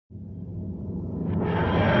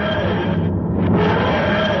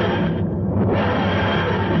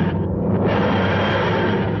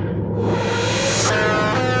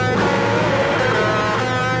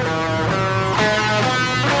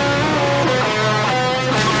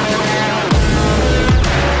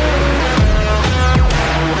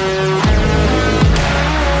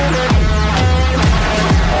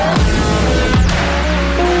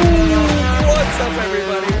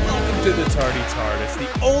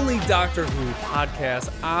only Doctor Who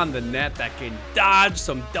podcast on the net that can dodge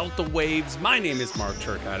some delta waves. My name is Mark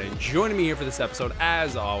Turcotte, and joining me here for this episode,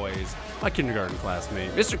 as always, my kindergarten classmate,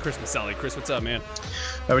 Mr. Chris Maselli. Chris, what's up, man?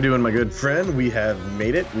 How we doing, my good friend? We have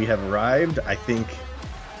made it. We have arrived. I think,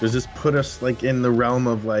 does this put us like in the realm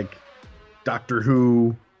of like Doctor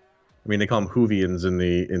Who? I mean, they call them Whovians in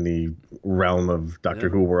the realm of Doctor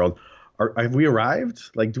Who world. Have we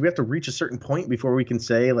arrived? Like, do we have to reach a certain point before we can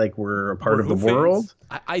say like we're a part of the world?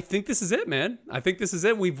 I think this is it, man. I think this is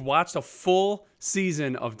it. We've watched a full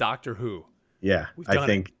season of Doctor Who. Yeah, I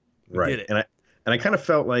think right. And I kind of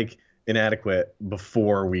felt like inadequate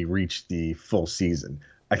before we reached the full season.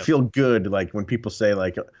 I feel good like when people say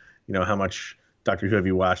like, you know, how much Doctor Who have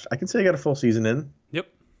you watched? I can say I got a full season in. Yep.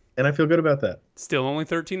 And I feel good about that. Still only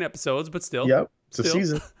 13 episodes, but still. Yep. It's a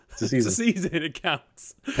season. It's a season. It's a season. It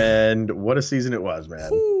counts. And what a season it was,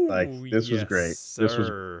 man. Ooh, like, this was great. Sir. This was.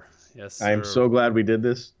 Yes, sir. I am so glad we did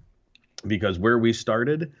this because where we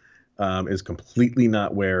started is completely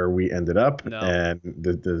not where we ended up. No. And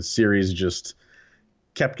the series just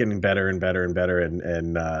kept getting better and better and better.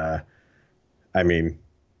 And I mean,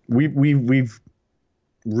 we've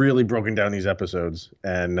really broken down these episodes.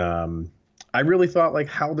 And I really thought like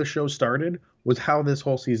how the show started was how this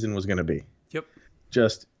whole season was going to be. Yep.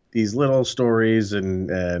 Just these little stories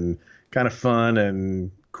and kind of fun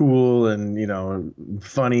and cool and, you know,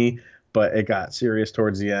 funny, but it got serious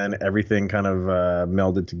towards the end. Everything kind of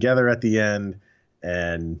melded together at the end.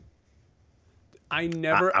 And I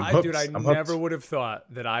never hooked. would have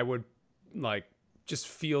thought that I would like just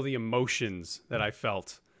feel the emotions that I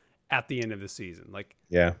felt at the end of the season. Like,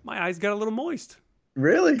 yeah, my eyes got a little moist.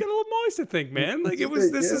 Really? Got a little moist, I think, man. Like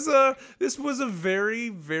this was a very,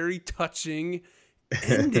 very touching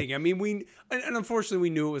ending. I mean, and unfortunately we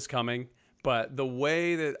knew it was coming, but the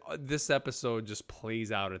way that this episode just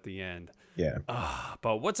plays out at the end. Yeah.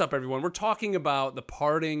 But what's up, everyone? We're talking about the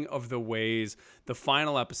parting of the ways, the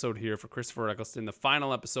final episode here for Christopher Eccleston, the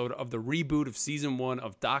final episode of the reboot of season 1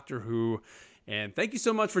 of Doctor Who. And thank you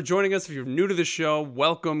so much for joining us. If you're new to the show,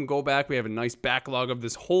 welcome. Go back. We have a nice backlog of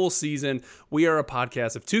this whole season. We are a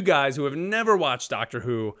podcast of two guys who have never watched Doctor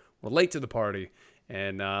Who. We're late to the party.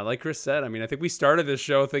 And like Chris said, I mean, I think we started this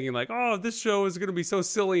show thinking like, oh, this show is going to be so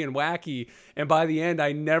silly and wacky. And by the end,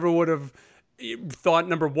 I never would have thought,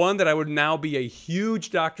 number one, that I would now be a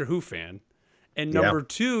huge Doctor Who fan. And number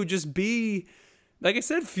two, just be, like I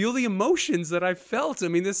said, feel the emotions that I felt. I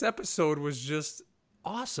mean, this episode was just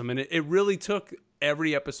awesome. And it really took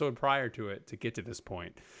every episode prior to it to get to this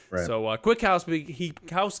point. Right. So quick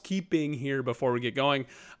housekeeping here before we get going.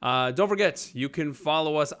 Don't forget, you can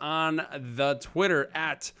follow us on the Twitter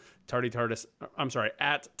at TardyTardis. I'm sorry,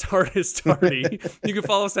 at TardisTardy. You can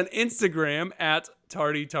follow us on Instagram at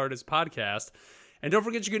TardyTardis Podcast. And don't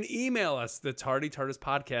forget, you can email us, the TardyTardis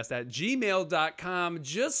Podcast at gmail.com,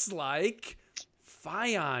 just like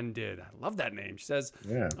Fion did. I love that name. She says,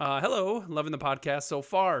 hello, loving the podcast so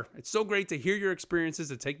far. It's so great to hear your experiences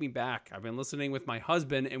that take me back. I've been listening with my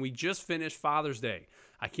husband, and we just finished Father's Day.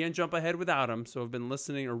 I can't jump ahead without him, so I've been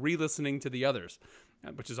listening or re-listening to the others,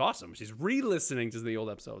 which is awesome. She's re-listening to the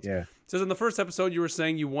old episodes. Yeah. It says, in the first episode, you were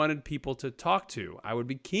saying you wanted people to talk to. I would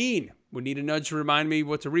be keen. Would need a nudge to remind me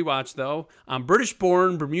what to rewatch, though. I'm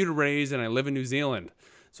British-born, Bermuda-raised, and I live in New Zealand.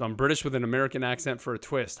 So I'm British with an American accent for a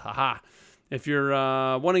twist. Haha. If you're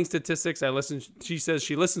wanting statistics, she says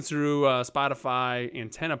she listens through Spotify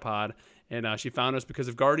AntennaPod, and she found us because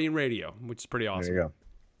of Guardian Radio, which is pretty awesome. There you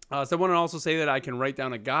go. So I want to also say that I can write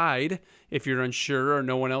down a guide if you're unsure or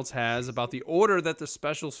no one else has about the order that the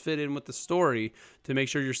specials fit in with the story to make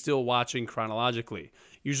sure you're still watching chronologically.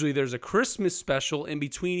 Usually there's a Christmas special in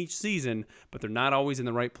between each season, but they're not always in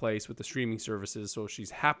the right place with the streaming services, so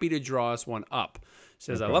she's happy to draw us one up. She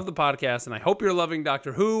says, I love the podcast, and I hope you're loving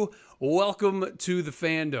Doctor Who. Welcome to the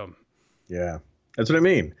fandom. Yeah, that's what I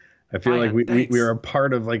mean. I feel like we are a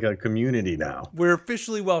part of like a community now. We're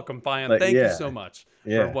officially welcome, Fion. Thank you so much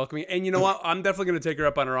for welcoming. And you know what? I'm definitely going to take her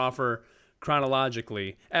up on her offer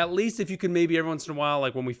chronologically. At least if you can maybe every once in a while,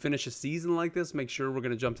 like when we finish a season like this, make sure we're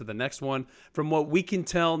going to jump to the next one. From what we can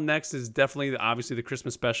tell, next is definitely obviously the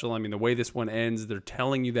Christmas special. I mean, the way this one ends, they're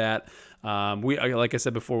telling you that. Like I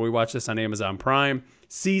said before, we watched this on Amazon Prime.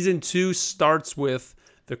 Season 2 starts with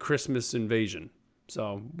the Christmas invasion.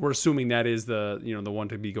 So we're assuming that is the one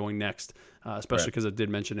to be going next, especially because I did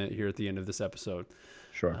mention it here at the end of this episode.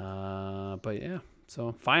 Sure. But yeah.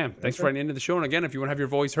 So, fine. Thanks for writing into the show. And again, if you want to have your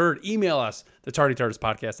voice heard, email us, the TardyTardis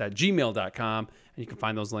Podcast at gmail.com. And you can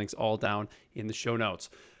find those links all down in the show notes.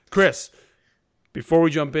 Chris, before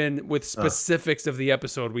we jump in with specifics of the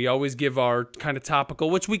episode, we always give our kind of topical,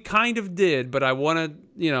 which we kind of did, but I want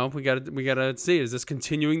to, we gotta see, is this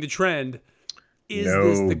continuing the trend? Is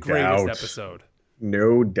this the greatest episode?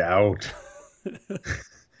 No doubt.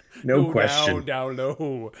 No question. Down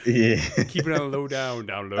low. Yeah. Keep it on low, down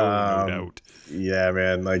low, no doubt. Yeah,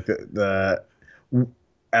 man. Like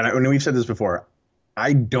and we've said this before,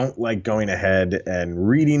 I don't like going ahead and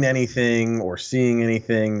reading anything or seeing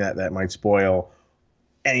anything that might spoil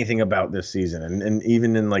anything about this season. And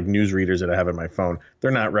even in like newsreaders that I have on my phone,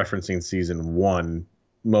 they're not referencing season 1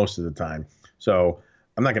 most of the time. So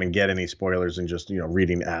I'm not going to get any spoilers in just,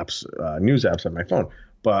 reading apps, news apps on my phone.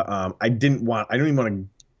 But I don't even want to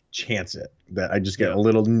chance it that I just get a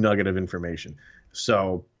little nugget of information.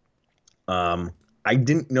 So I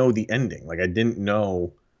didn't know the ending. Like I didn't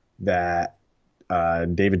know that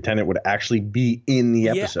David Tennant would actually be in the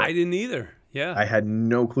episode. Yeah, I didn't either. Yeah. I had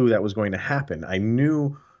no clue that was going to happen. I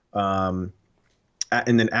knew and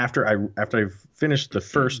then after I finished the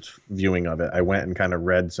first viewing of it, I went and kind of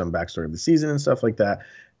read some backstory of the season and stuff like that.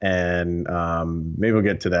 And maybe we'll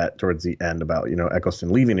get to that towards the end about, Eccleston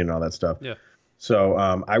leaving and all that stuff. Yeah. So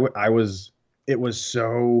it was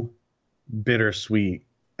so bittersweet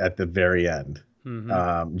at the very end.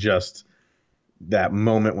 Mm-hmm. Just that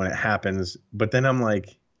moment when it happens. But then I'm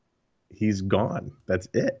like, he's gone. That's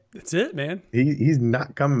it. That's it, man. He's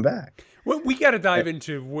not coming back. Well, we got to dive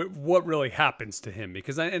into what really happens to him,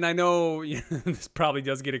 because I know this probably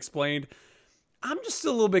does get explained. I'm just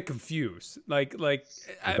still a little bit confused. We'll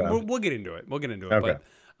get into it. We'll get into it. Okay.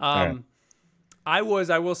 But I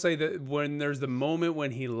will say that when there's the moment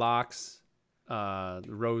when he locks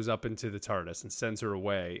Rose up into the TARDIS and sends her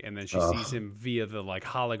away, and then she sees him via the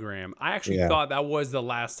hologram, I actually thought that was the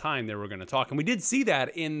last time they were going to talk. And we did see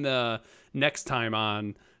that in the next time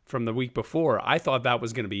on from the week before. I thought that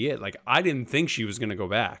was going to be it. Like, I didn't think she was going to go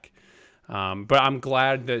back. But I'm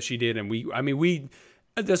glad that she did. And we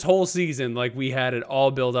this whole season, we had it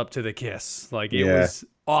all built up to the kiss. It was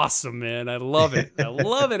awesome, man. I love it. I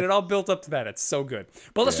love it. It all built up to that. It's so good.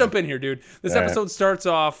 But let's jump in here, dude. This episode starts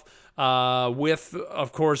off with,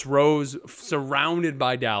 of course, Rose surrounded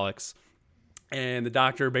by Daleks. And the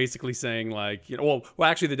doctor basically saying,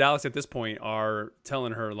 actually, the Daleks at this point are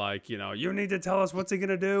telling her, you need to tell us what's he going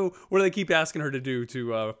to do. What do they keep asking her to do?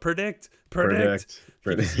 To predict.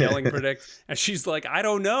 Keep yelling predict. And she's like, I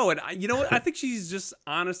don't know. And you know what? I think she's just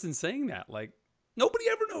honest in saying that. Nobody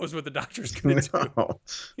ever knows what the doctor's going to do.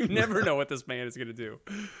 You never know what this man is going to do.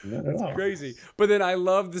 It's crazy. But then I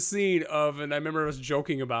love the scene and I remember us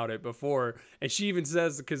joking about it before, and she even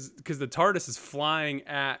says, because the TARDIS is flying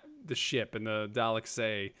at the ship, and the Daleks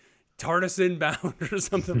say, TARDIS inbound or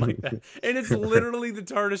something like that. And it's literally the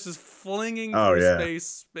TARDIS just flinging through space,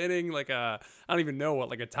 spinning I don't even know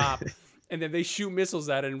what, a top. And then they shoot missiles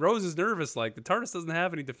at it, and Rose is nervous. The TARDIS doesn't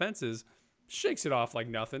have any defenses. Shakes it off like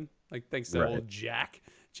nothing. Thanks to old Jack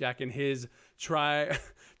and his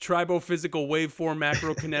tribophysical waveform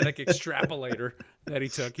macrokinetic extrapolator that he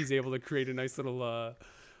took. He's able to create a nice little,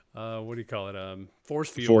 what do you call it? Force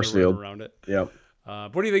field around it. Yep.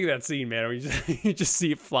 What do you think of that scene, man? You just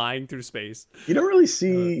see it flying through space. You don't really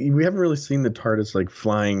see, we haven't really seen the TARDIS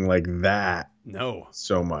like that. No.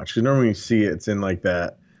 So much. Because normally you see it's in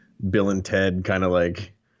that Bill and Ted kind of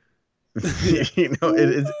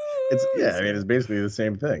it's basically the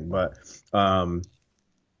same thing. But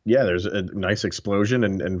there's a nice explosion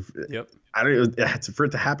and yep. I don't know, for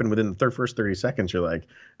it to happen within the first 30 seconds, you're like,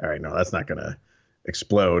 all right, no, that's not gonna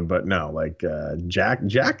explode. But no, Jack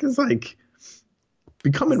is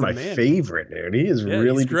becoming my favorite, dude. He is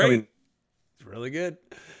really great. It's really good.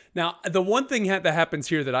 Now, the one thing that happens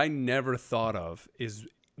here that I never thought of is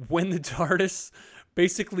when the TARDIS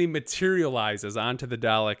basically materializes onto the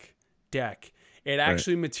Dalek deck, it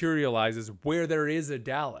actually materializes where there is a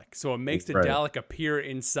Dalek. So it makes the Dalek appear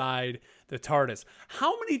inside the TARDIS.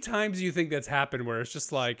 How many times do you think that's happened where it's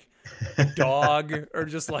just a dog or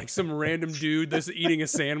just some random dude that's eating a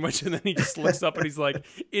sandwich, and then he just looks up and he's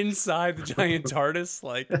inside the giant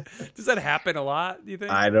TARDIS? Does that happen a lot, do you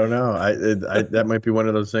think? I don't know. That might be one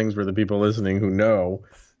of those things where the people listening who know,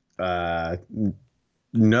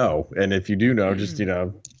 know. And if you do know, just,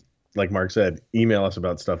 like Mark said, email us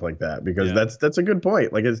about stuff like that, because that's a good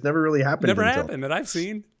point. It's never really happened. Never happened that I've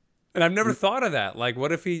seen. And I've never thought of that.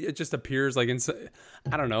 What if it just appears inside,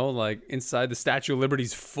 I don't know, inside the Statue of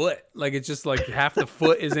Liberty's foot? It's just half the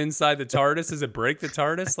foot is inside the TARDIS. Does it break the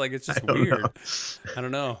TARDIS? It's just weird. I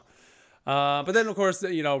don't know. But then, of course,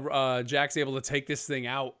 Jack's able to take this thing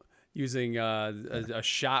out using a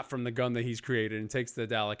shot from the gun that he's created, and takes the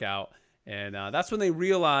Dalek out. And that's when they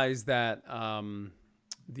realize that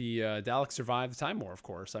Daleks survived the Time War, of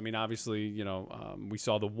course. I mean, obviously, we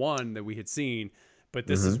saw the one that we had seen, but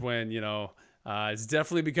this is when, it's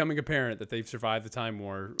definitely becoming apparent that they've survived the Time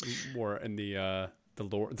War, and the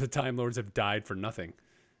Time Lords have died for nothing.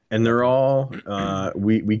 And they're all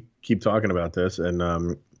we keep talking about this,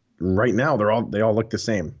 and right now they all look the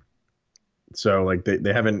same. So like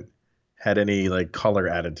they haven't had any like color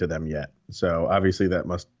added to them yet. So obviously that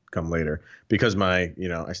must come later, because I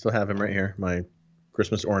still have him right here, my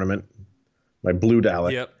Christmas ornament, my blue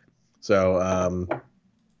Dalek. Yep. So I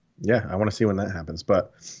want to see when that happens.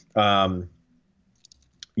 But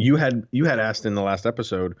you had asked in the last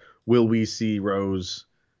episode, will we see Rose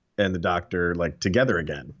and the Doctor like together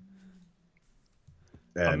again?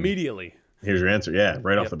 And immediately. Here's your answer. Yeah,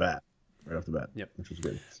 right off the bat. Yep. Which was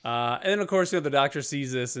good. And then of course, the Doctor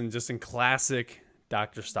sees this, and just in classic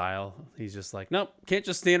Doctor style, he's just like, nope, can't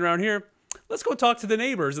just stand around here. Let's go talk to the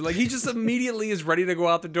neighbors. And like, he just immediately is ready to go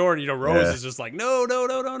out the door. And, Rose is just like, no.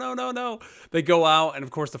 They go out. And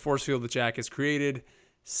of course, the force field that Jack has created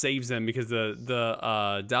saves them, because the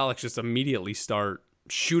Daleks just immediately start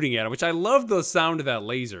shooting at him, which I love the sound of that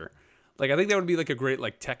laser. Like, I think that would be like a great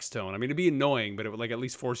like text tone. I mean, it'd be annoying, but it would like at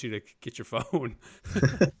least force you to get your phone.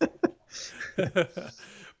 But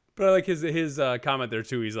I like his comment there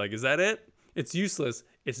too. He's like, is that it? It's useless.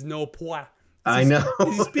 It's no point. I know.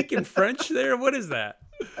 Is he speaking French there? What is that?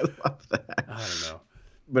 I love that. I don't know.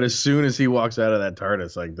 But as soon as he walks out of that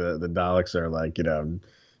TARDIS, like the Daleks are like,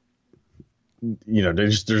 they're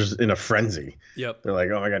just in a frenzy. Yep. They're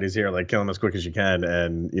like, oh my God, he's here. Like, kill him as quick as you can.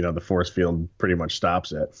 And, the force field pretty much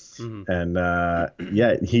stops it. Mm-hmm.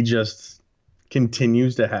 And he just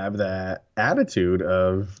continues to have that attitude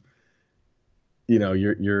of,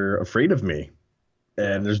 you're afraid of me,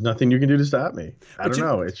 and there's nothing you can do to stop me. I don't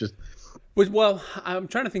know. It's just. Well, I'm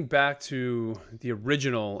trying to think back to the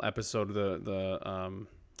original episode, the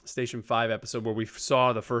Station 5 episode, where we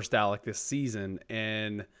saw the first Dalek this season,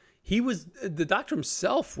 and the Doctor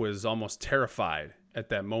himself was almost terrified at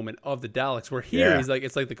that moment of the Daleks, where here he's like,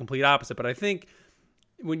 it's like the complete opposite. But I think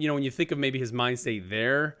when you think of maybe his mind state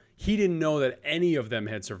there, he didn't know that any of them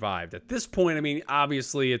had survived. At this point, I mean,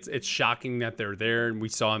 obviously it's shocking that they're there, and we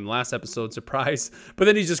saw him last episode, surprise. But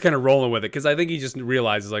then he's just kind of rolling with it, because I think he just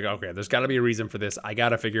realizes, like, okay, there's got to be a reason for this. I got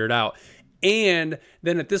to figure it out. And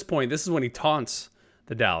then at this point, this is when he taunts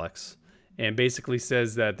the Daleks and basically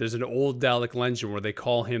says that there's an old Dalek legend where they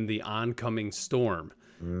call him the oncoming storm.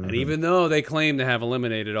 Mm-hmm. And even though they claim to have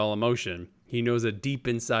eliminated all emotion, he knows that deep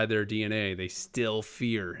inside their DNA, they still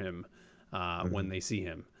fear him when they see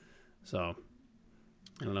him. So,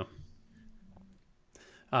 I don't know.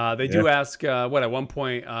 They do ask, at one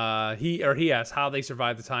point, he asks how they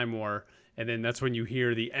survived the Time War, and then that's when you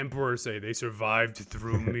hear the Emperor say, they survived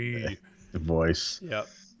through me. The voice. Yep.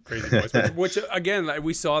 Crazy voice. Which again,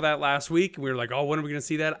 we saw that last week. We were like, oh, when are we going to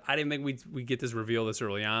see that? I didn't think we get this reveal this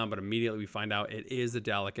early on, but immediately we find out it is the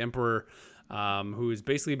Dalek Emperor. Who's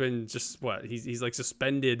basically been just he's like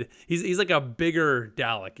suspended. He's like a bigger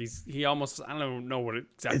Dalek. He almost, I don't know what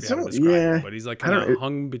exactly how to describe him, but he's like kind of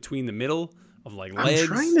hung between the middle of like legs. I'm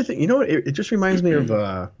trying to think. You know what? It just reminds me of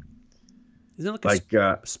isn't it like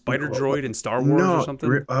a spider droid in Star Wars or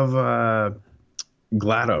something? Of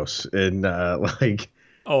GLaDOS in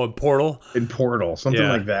in Portal. In Portal, something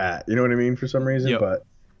like that. You know what I mean? For some reason, but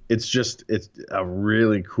it's a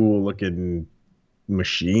really cool looking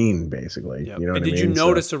machine, basically. Yep. You know what and I mean? Did you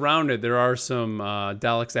notice around it there are some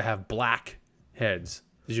Daleks that have black heads?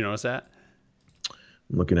 Did you notice that?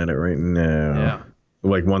 I'm looking at it right now. Yeah.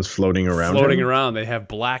 Like one's floating around. Around, they have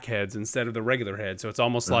black heads instead of the regular head, so it's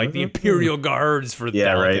almost like the Imperial Guards for the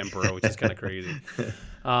Dalek Emperor, which is kind of crazy.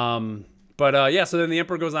 So then the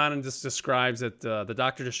Emperor goes on and just describes that the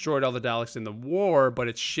Doctor destroyed all the Daleks in the war, but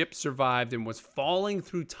its ship survived and was falling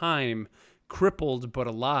through time, crippled but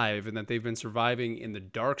alive, and that they've been surviving in the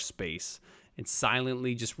dark space and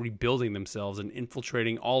silently just rebuilding themselves and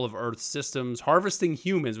infiltrating all of Earth's systems, harvesting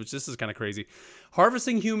humans, which this is kind of crazy,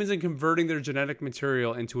 harvesting humans and converting their genetic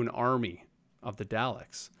material into an army of the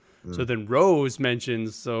Daleks. So then Rose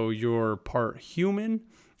mentions, so you're part human?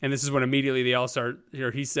 And this is when immediately they all start,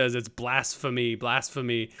 he says it's blasphemy.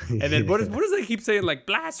 And then what does they keep saying? Like,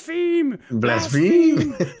 blaspheme.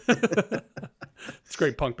 It's a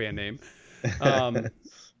great punk band name.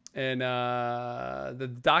 And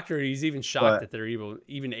the Doctor, he's even shocked that they're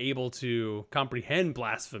even able to comprehend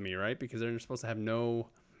blasphemy, right? Because they're supposed to have no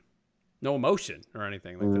emotion or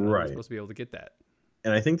anything. Like they're not supposed to be able to get that.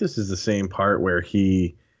 And I think this is the same part where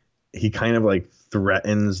he kind of like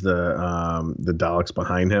threatens the Daleks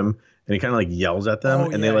behind him, and he kind of like yells at them,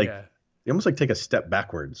 they almost like take a step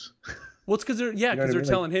backwards. Well, it's because they're what I they're mean?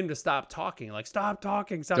 telling him to stop talking, like stop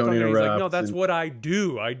talking, stop Don't talking. And he's like, no, interrupt, that's and- what I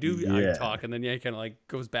do. I Yeah. talk, and then he kind of like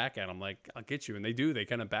goes back at him, like I'll get you, and they do. They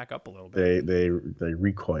kind of back up a little bit. They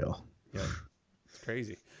recoil. Yeah, it's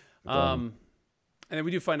crazy. Dumb. And then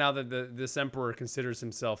we do find out that this emperor considers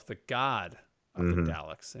himself the god of Mm-hmm. the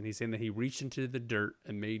Daleks, and he's saying that he reached into the dirt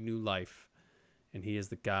and made new life, and he is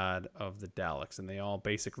the god of the Daleks, and they all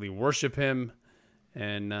basically worship him.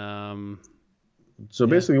 And So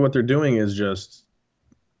basically, what they're doing is just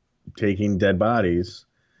taking dead bodies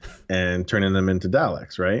and turning them into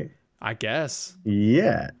Daleks, right? I guess,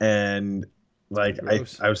 Yeah, and like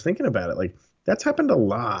Gross. I was thinking about it, like that's happened a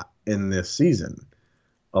lot in this season.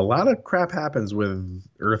 A lot of crap happens with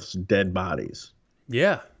Earth's dead bodies.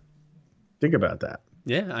 yeah, Think about that.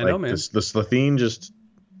 yeah, I Like, know, man. The Slitheen just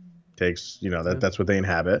takes, that's what they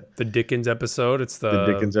inhabit. The Dickens episode. It's the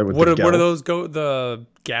Dickens with what the are Gelf. those the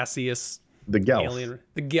gaseous The Gelf. alien?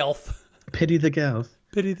 The Gelf. Pity the Gelf.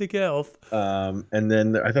 Pity the Gelf. And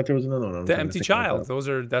then I thought there was another one. I'm The trying to empty think of child.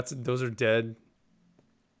 that. Those are dead.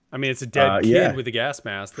 I mean, it's a dead kid yeah. with a gas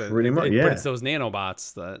mask. Pretty much, yeah. But it's those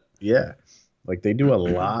nanobots that. Yeah, like they do a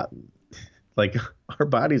lot. Like our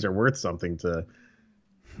bodies are worth something to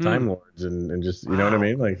Time Lords and just you know what I Wow.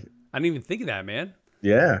 mean. Like I didn't even think of that, man.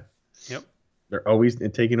 yeah, Yep. they're always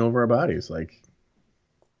taking over our bodies. Like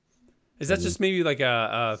Is that just maybe like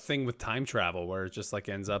a thing with time travel where it just like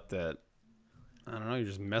ends up that I don't know, you're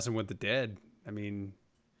just messing with the dead? I mean,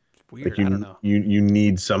 it's weird. I don't know. you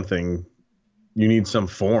need something. You need some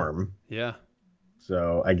form. Yeah.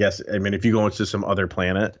 So I guess if you go into some other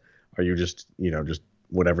planet, are you just just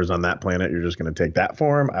whatever's on that planet, you're just going to take that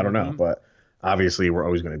form? I don't know, but obviously we're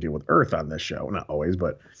always going to deal with Earth on this show. Not always,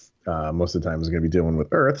 but most of the time it's going to be dealing with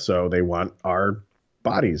Earth. So they want our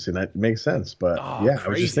bodies, and that makes sense. But I was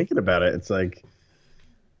crazy. just thinking about it. It's like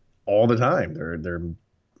all the time they're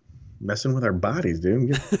messing with our bodies,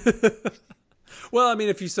 dude. Well, I mean,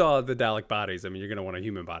 if you saw the Dalek bodies, I mean, you're going to want a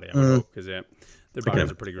human body, I would hope, because their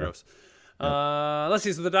bodies are pretty gross. Let's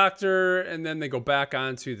see. So the Doctor, and then they go back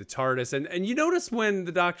onto the TARDIS, and you notice when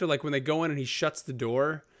the Doctor, like when they go in and he shuts the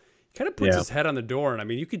door, he kind of puts his head on the door, and I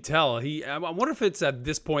mean, you could tell I wonder if it's at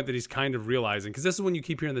this point that he's kind of realizing, because this is when you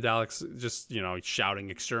keep hearing the Daleks just shouting,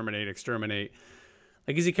 "Exterminate, exterminate!"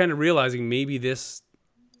 Like, is he kind of realizing maybe this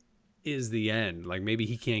is the end? Like maybe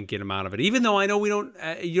he can't get him out of it. Even though I know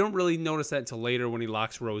you don't really notice that until later when he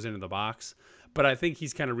locks Rose into the box. But I think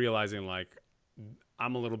he's kind of realizing like,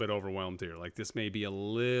 I'm a little bit overwhelmed here. Like this may be a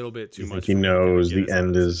little bit too much. He for me to kinda knows get the us out of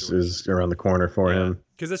end this is situation. around the corner for him.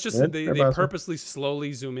 Because it's just Yeah, they fair possible. purposely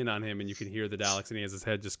slowly zoom in on him, and you can hear the Daleks, and he has his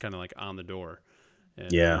head just kind of like on the door. And,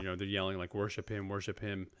 they're yelling like worship him,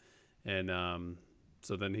 and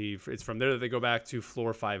so then it's from there that they go back to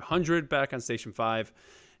floor 500, back on Station 5,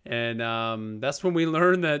 and that's when we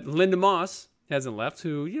learn that Linda Moss hasn't left.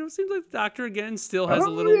 Who seems like the Doctor again still has a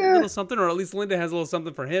little something, or at least Linda has a little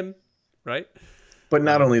something for him, right? But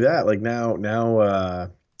not only that, like now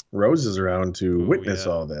Rose is around to witness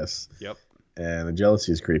all this. Yep. And the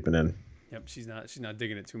jealousy is creeping in. Yep. She's not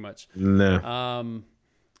digging it too much. No.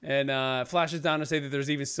 And flashes down to say that there's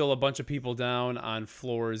even still a bunch of people down on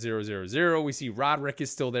floor 000. We see Roderick is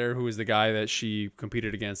still there, who is the guy that she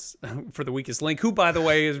competed against for the weakest link, who, by the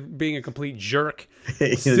way, is being a complete jerk,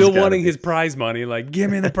 still wanting his prize money. Like, give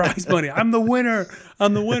me the prize money. I'm the winner.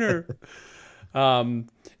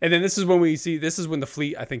 And then this is when the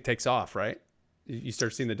fleet, I think, takes off, right? You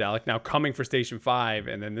start seeing the Dalek now coming for Station 5,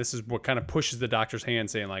 and then this is what kind of pushes the Doctor's hand,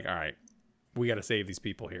 saying like, all right, we got to save these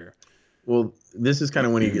people here. Well, this is kind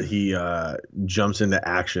of when he jumps into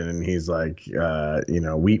action, and he's like,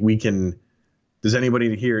 we can. Does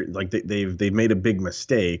anybody here, like they've made a big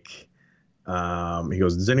mistake? He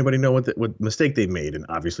goes, does anybody know what mistake they've made? And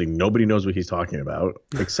obviously nobody knows what he's talking about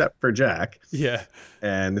except for Jack. Yeah.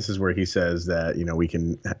 And this is where he says that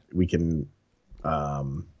we can.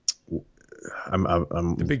 I'm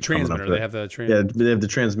the big transmitter. They have the transmitter. Yeah, they have the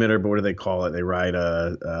transmitter, but what do they call it? They ride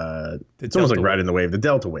it's almost like riding the wave, the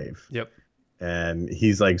Delta Wave. Yep. And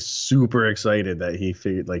he's like super excited that he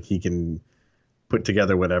figured like he can put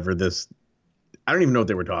together whatever this. I don't even know what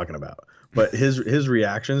they were talking about, but his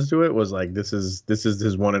reactions to it was like, this is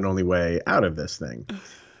his one and only way out of this thing.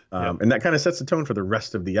 And that kind of sets the tone for the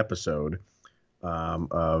rest of the episode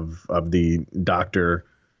of the Doctor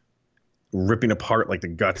ripping apart like the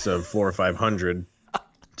guts of floor 500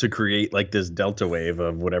 to create like this delta wave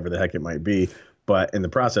of whatever the heck it might be. But in the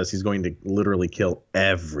process, he's going to literally kill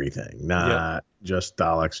everything, not just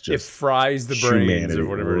Daleks. Just it fries the brains or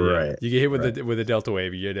whatever. Right. Yeah. You get hit with a delta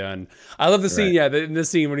wave, you're done. I love the scene. Yeah, in this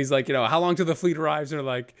scene when he's like, how long till the fleet arrives? Or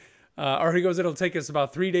like, Or he goes, it'll take us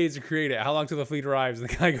about 3 days to create it. How long till the fleet arrives? And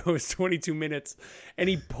the guy goes, 22 minutes. And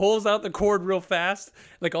he pulls out the cord real fast.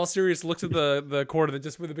 Like, all serious, looks at the cord, and then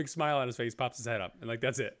just with a big smile on his face, pops his head up. And, like,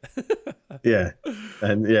 that's it. Yeah.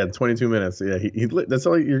 And, 22 minutes. Yeah, that's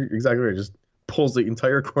all. You're exactly right. Just pulls the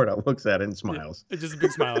entire cord out, looks at it, and smiles. It's just a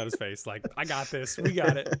big smile on his face. Like, I got this. We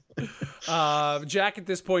got it. Jack, at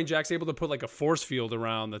this point, Jack's able to put, like, a force field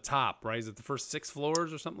around the top, right? Is it the first 6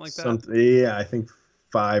 floors or something like that? Yeah, I think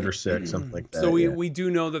 5 or 6, something like that. So we do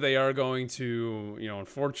know that they are going to,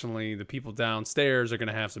 unfortunately, the people downstairs are going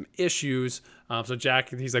to have some issues. So Jack,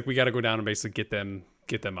 he's like, we got to go down and basically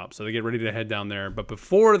get them up. So they get ready to head down there. But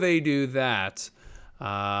before they do that,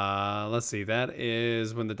 let's see, that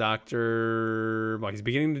is when the doctor, he's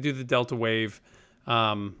beginning to do the Delta Wave.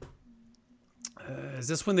 Is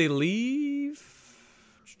this when they leave?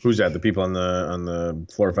 Who's that? The people on the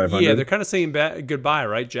floor 500? Yeah, they're kind of saying goodbye,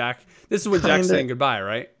 right, Jack? This is when Jack's saying goodbye,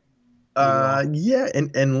 right? Yeah,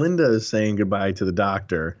 and Linda is saying goodbye to the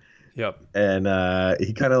doctor. Yep. And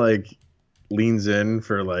he kind of like leans in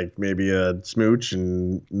for like maybe a smooch,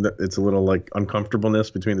 and it's a little like uncomfortableness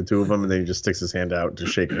between the two of them, and then he just sticks his hand out to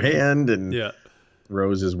shake her hand, and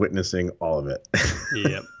Rose is witnessing all of it.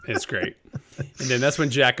 Yep, it's great. And then that's when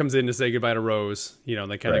Jack comes in to say goodbye to Rose.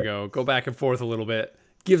 And they kind of go back and forth a little bit.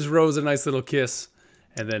 Gives Rose a nice little kiss,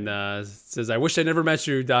 and then says, "I wish I never met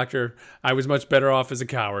you, Doctor. I was much better off as a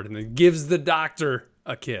coward." And then gives the doctor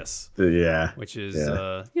a kiss. Yeah, which is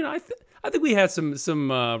I think we had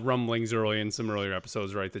some rumblings early in some earlier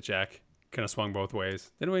episodes, right? That Jack kind of swung both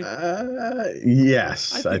ways, didn't we?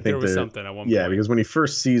 Yes, I think there was something at one point. Yeah, because when he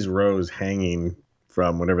first sees Rose hanging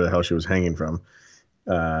from whatever the hell she was hanging from,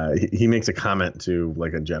 he makes a comment to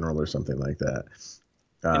like a general or something like that.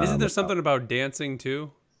 And isn't there something about dancing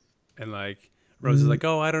too? And like Rose is like,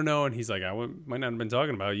 "Oh, I don't know," and he's like, "I might not have been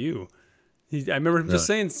talking about you." I remember him just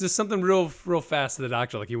saying just something real fast to the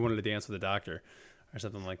doctor, like he wanted to dance with the doctor or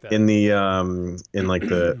something like that. In the in like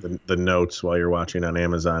the notes while you're watching on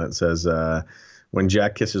Amazon, it says when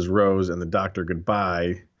Jack kisses Rose and the doctor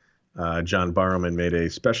goodbye, John Barrowman made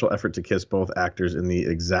a special effort to kiss both actors in the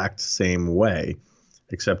exact same way,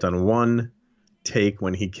 except on one take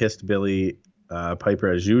when he kissed Billy Piper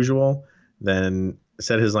as usual, then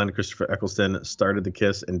said his line to Christopher Eccleston, started the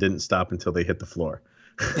kiss, and didn't stop until they hit the floor.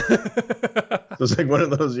 So it's like one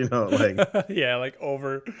of those, like yeah, like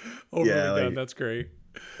over done. Like, that's great.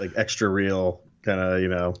 Like extra real kind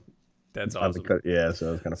of, That's awesome. Yeah,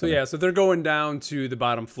 so it's kind of funny. So they're going down to the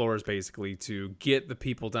bottom floors basically to get the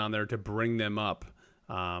people down there to bring them up.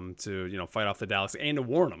 To fight off the Daleks and to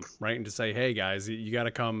warn them, right, and to say, hey guys, you got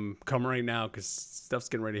to come right now because stuff's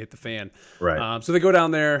getting ready to hit the fan. Right. So they go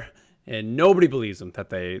down there and nobody believes them that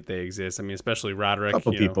they exist. I mean, especially Roderick.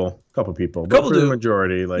 Couple people, but for do. the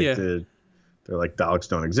majority, like they're like Daleks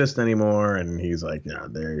don't exist anymore, and he's like, yeah,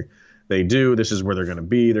 they do. This is where they're going to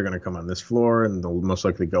be. They're going to come on this floor, and they'll most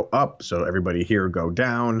likely go up. So everybody here go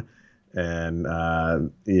down. And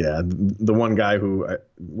the one guy who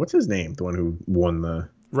what's his name? The one who won the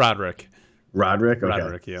Roderick. Okay.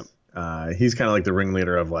 Roderick, yeah. He's kind of like the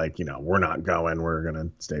ringleader of like, we're not going, we're gonna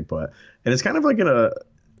stay put. And it's kind of like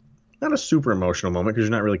not a super emotional moment because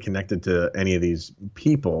you're not really connected to any of these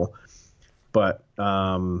people, but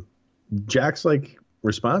Jack's like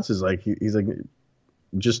response is like he's like,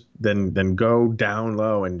 just then go down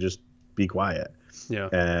low and just be quiet. Yeah.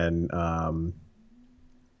 And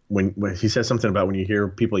when he says something about when you hear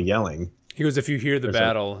people yelling, he goes, if you hear the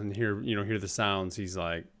battle and hear the sounds, he's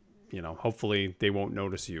like, hopefully they won't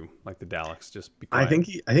notice you, like the Daleks. Just be quiet.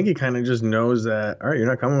 I think he kind of just knows that, all right, you're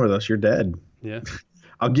not coming with us, you're dead. Yeah.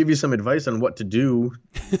 I'll give you some advice on what to do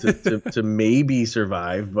to maybe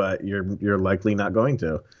survive, but you're likely not going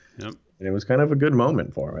to. Yep. And it was kind of a good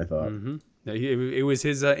moment for him, I thought. Mm-hmm. It was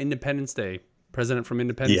his Independence Day. President from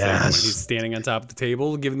Independence Day. When he's standing on top of the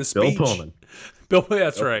table giving the speech. Bill Pullman.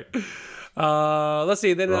 That's right. Let's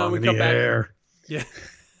see. Then we come back. Yeah.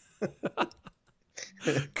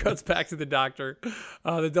 Cuts back to the doctor.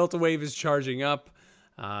 The Delta Wave is charging up.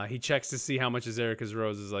 He checks to see how much is there because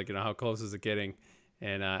Rose is like, how close is it getting?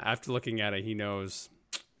 And after looking at it, he knows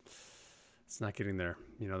it's not getting there.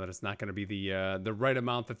 That it's not going to be the right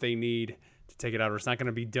amount that they need to take it out, or it's not going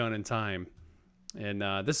to be done in time. And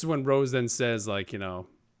this is when Rose then says, like,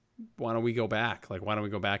 why don't we go back? Like, why don't we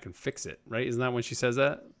go back and fix it? Right? Isn't that when she says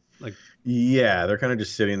that? Like, yeah, they're kind of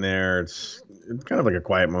just sitting there. It's kind of like a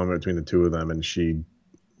quiet moment between the two of them. And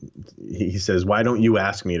he says, why don't you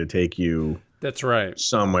ask me to take you? That's right.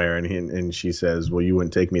 Somewhere. And she says, well, you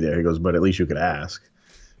wouldn't take me there. He goes, but at least you could ask.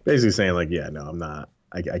 Basically saying like, yeah, no, I'm not.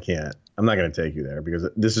 I can't. I'm not going to take you there because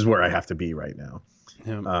this is where I have to be right now.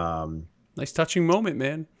 Yeah. Nice touching moment,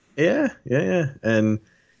 man. Yeah. And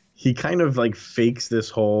he kind of like fakes this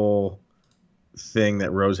whole thing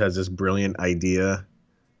that Rose has this brilliant idea.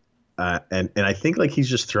 And I think like he's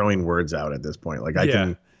just throwing words out at this point. Like I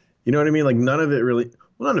can, you know what I mean? Like none of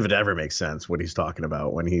it ever makes sense what he's talking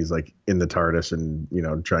about when he's like in the TARDIS and, you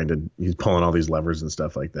know, he's pulling all these levers and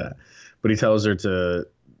stuff like that. But he tells her to,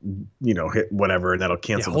 you know, hit whatever and that'll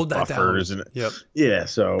cancel the buffers. And yeah.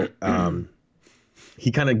 So, he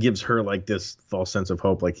kind of gives her like this false sense of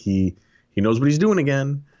hope. Like he knows what he's doing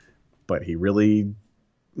again, but he really,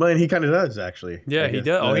 well, he kind of does actually. Yeah, he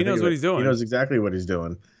does. Oh, he knows what he's doing. He knows exactly what he's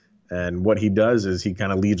doing. And what he does is he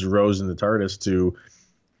kind of leads Rose in the TARDIS to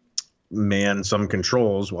man some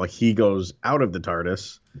controls while he goes out of the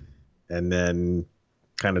TARDIS and then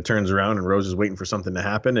kind of turns around and Rose is waiting for something to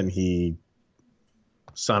happen and he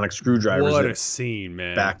sonic screwdrivers what a scene,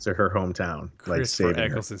 man, back to her hometown. Christopher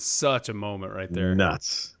Eccleston, such a moment right there.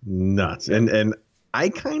 Nuts. And I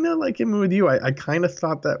kind of like him with you. I kind of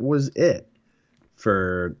thought that was it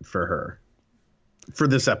for her for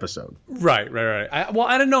this episode. Right.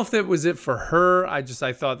 I don't know if that was it for her. I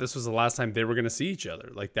thought this was the last time they were going to see each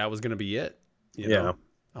other. Like that was going to be it. You know?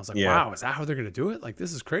 I was like, wow, is that how they're going to do it? Like,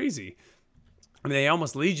 this is crazy. I mean, they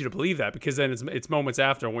almost lead you to believe that because then it's moments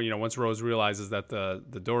after when, you know, once Rose realizes that the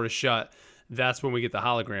door is shut, that's when we get the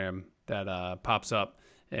hologram that pops up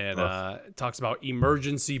and talks about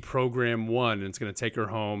emergency program 1, and it's going to take her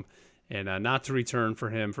home and not to return for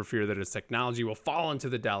him for fear that his technology will fall into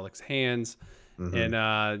the Daleks' hands. Mm-hmm.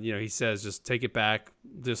 And, you know, he says, just take it back,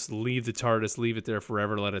 just leave the TARDIS, leave it there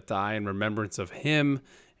forever, let it die in remembrance of him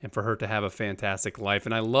and for her to have a fantastic life.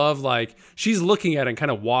 And I love, like, she's looking at it and kind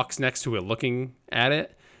of walks next to it, looking at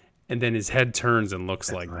it. And then his head turns and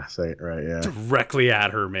looks like directly at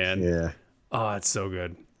her, man. Yeah. Oh, it's so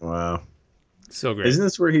good. Wow. So great. Isn't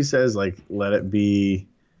this where he says, like, let it be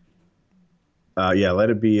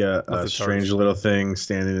a strange little thing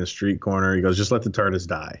standing in a street corner. He goes, just let the TARDIS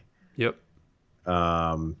die. Yep.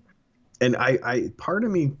 And I part of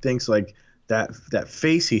me thinks like that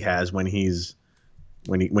face he has when he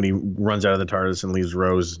runs out of the TARDIS and leaves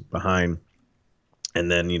Rose behind, and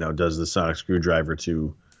then, you know, does the sonic screwdriver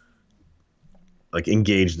to like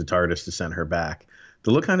engage the TARDIS to send her back.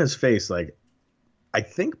 The look on his face, like, I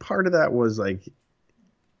think part of that was like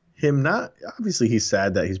him not, obviously he's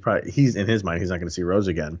sad that he's in his mind, he's not going to see Rose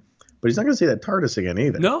again, but he's not going to see that TARDIS again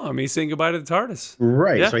either. No, I mean, he's saying goodbye to the TARDIS.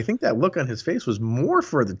 Right. Yeah. So I think that look on his face was more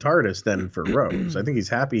for the TARDIS than for Rose. I think he's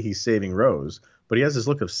happy he's saving Rose, but he has this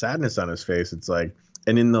look of sadness on his face. It's like,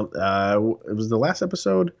 and in the, it was the last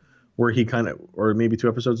episode where he kind of, or maybe 2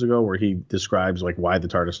 episodes ago, where he describes like why the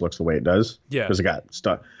TARDIS looks the way it does. Yeah. Because it got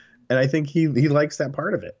stuck. And I think he likes that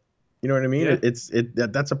part of it. You know what I mean? Yeah.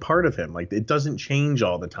 That's a part of him. Like, it doesn't change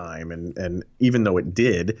all the time. And even though it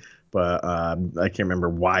did, but I can't remember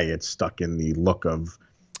why it's stuck in the look of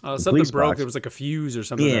something broke. There was like a fuse or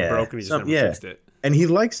something that broke, and he just never fixed it. And he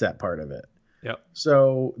likes that part of it. Yep.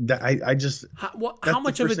 So that I just how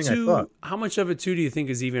much of it too? How much of it too do you think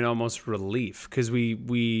is even almost relief? Because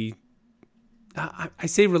I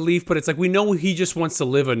say relief, but it's like we know he just wants to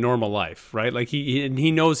live a normal life, right? Like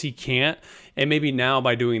he knows he can't, and maybe now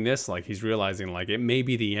by doing this, like he's realizing like it may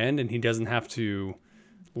be the end, and he doesn't have to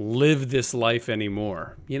live this life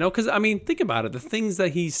anymore, you know? Because I mean, think about it: the things that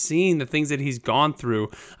he's seen, the things that he's gone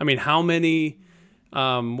through. I mean, how many?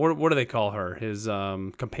 What do they call her? His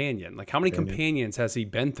companion. Like, how many companions has he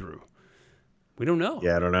been through? We don't know.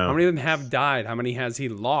 Yeah, I don't know. How many of them have died? How many has he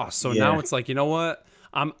lost? So now it's like, you know what?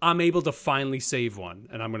 I'm able to finally save one,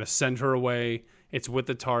 and I'm going to send her away. It's with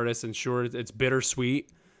the TARDIS, and sure, it's bittersweet,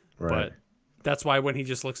 but that's why when he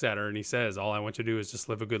just looks at her and he says, all I want you to do is just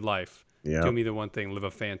live a good life. Yeah. Do me the one thing, live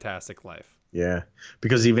a fantastic life. Yeah,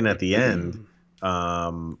 because even at the end,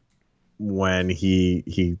 when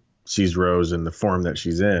he sees Rose in the form that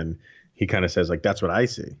she's in, he kind of says, like, that's what I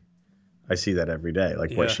see. I see that every day.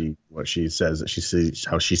 Like what she says that she sees,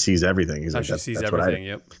 how she sees everything. He's how like, she sees everything.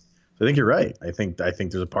 Yep. I think you're right. I think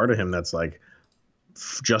there's a part of him that's like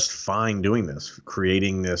just fine doing this,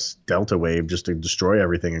 creating this delta wave just to destroy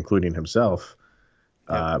everything, including himself,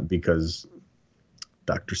 because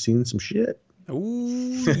Doctor's seen some shit.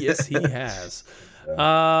 Ooh, yes, he has.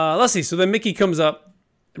 Let's see. So then Mickey comes up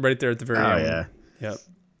right there at the very end. Yeah. Yep.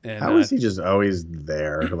 And, how is he just always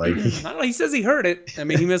there? Like, I don't know. He says he heard it. I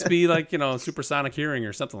mean, he must be like, supersonic hearing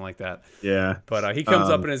or something like that. Yeah. But he comes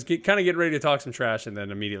up and is kind of getting ready to talk some trash, and then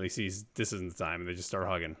immediately sees this isn't the time, and they just start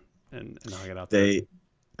hugging and hugging out there. They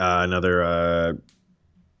another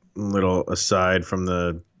little aside from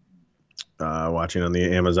the watching on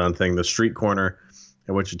the Amazon thing, the street corner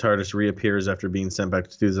at which the TARDIS reappears after being sent back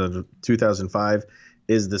to 2005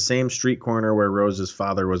 is the same street corner where Rose's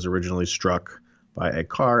father was originally struck by a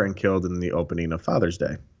car and killed in the opening of Father's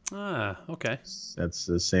Day. Ah, okay. That's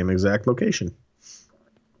the same exact location.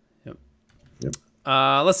 Yep. Yep.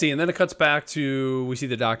 Let's see, and then it cuts back to we see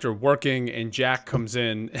the doctor working, and Jack comes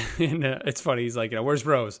in, and it's funny. He's like, "Where's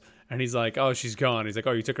Rose?" And he's like, "Oh, she's gone." He's like,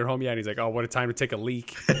 "Oh, you took her home yet?" And he's like, "Oh, what a time to take a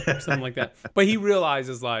leak," or something like that. But he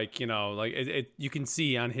realizes, like, you can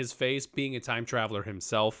see on his face, being a time traveler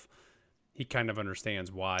himself, he kind of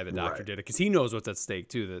understands why the doctor did it, because he knows what's at stake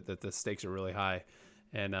too. That the stakes are really high,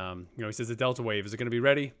 and he says the Delta Wave, is it going to be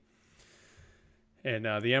ready? And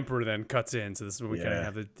the Emperor then cuts in. So this is when we kind of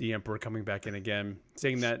have the Emperor coming back in again,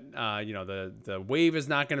 saying that, the wave is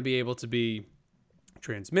not going to be able to be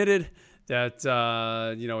transmitted, that,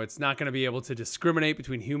 it's not going to be able to discriminate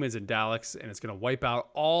between humans and Daleks, and it's going to wipe out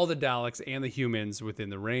all the Daleks and the humans within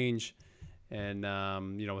the range, and,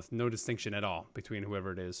 with no distinction at all between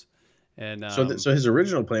whoever it is. And so his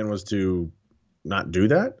original plan was to not do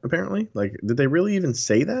that, apparently. Like, did they really even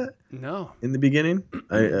say that? No. In the beginning?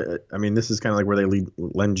 I mean, this is kind of like where they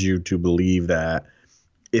lend you to believe that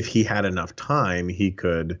if he had enough time, he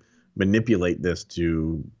could manipulate this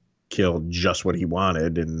to kill just what he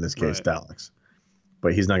wanted, in this case, Daleks.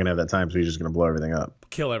 But he's not going to have that time, so he's just going to blow everything up.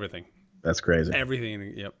 Kill everything. That's crazy.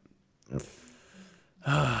 Everything, yep.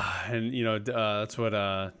 And, that's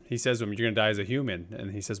what he says to him, "You're going to die as a human." And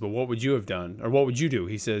he says, "Well, what would you have done? Or what would you do?"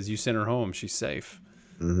 He says, "You send her home. She's safe."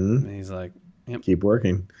 Mm-hmm. And he's like, "Yep. Keep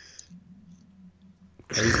working."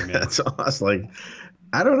 Crazy, man. That's awesome. Like,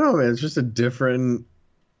 I don't know, man. It's just a different...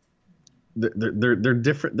 They're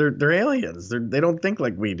different. They're aliens. They don't think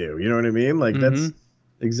like we do. You know what I mean? Like, that's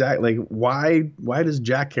exactly... Like, why does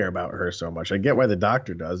Jack care about her so much? I get why the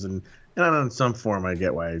doctor does, and in some form I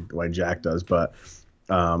get why Jack does, but...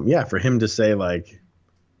 for him to say, like,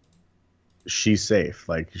 she's safe,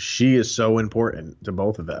 like, she is so important to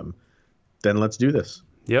both of them, then let's do this.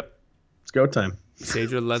 Yep. It's go time.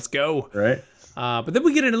 Sager, let's go. Right. But then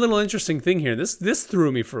we get a little interesting thing here. This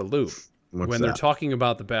threw me for a loop. What's they're that? talking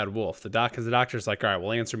about the Bad Wolf. Because the doctor's like, "All right,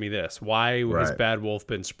 well, answer me this. Why has Bad Wolf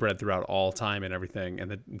been spread throughout all time and everything?"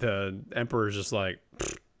 And the Emperor's just like,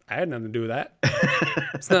 "I had nothing to do with that.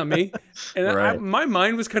 It's not me." And my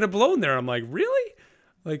mind was kind of blown there. I'm like, really?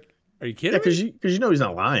 Like, are you kidding me? Because he's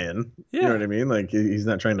not lying. Yeah. You know what I mean? Like, he's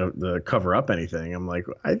not trying to cover up anything. I'm like,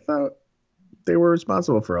 I thought they were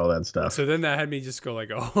responsible for all that stuff. So then that had me just go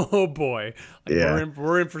like, oh boy, like,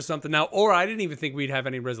 we're in for something now. Or I didn't even think we'd have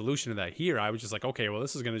any resolution of that here. I was just like, okay, well,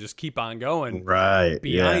 this is going to just keep on going. Right.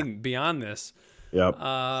 Beyond this. Yep.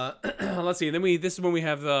 Let's see. And then this is when we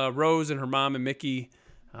have Rose and her mom and Mickey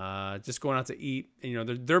just going out to eat.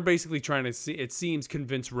 And, they're basically trying to see, it seems,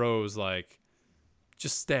 convince Rose, like,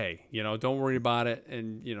 just stay, don't worry about it.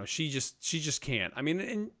 And, she just can't. I mean,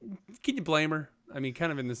 and can you blame her? I mean,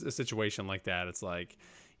 kind of in a situation like that, it's like,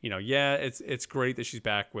 it's great that she's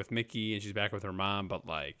back with Mickey and she's back with her mom, but,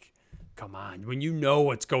 like, come on, when you know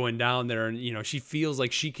what's going down there and, she feels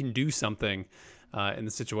like she can do something in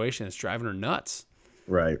the situation, it's driving her nuts.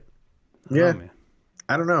 Right. Yeah. Man.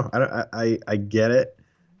 I don't know. I get it.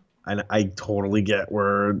 And I totally get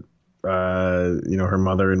where, her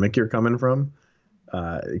mother and Mickey are coming from.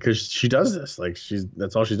 Because she does this, like,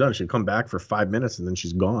 that's all she's done. She'd come back for 5 minutes and then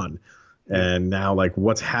she's gone. And now, like,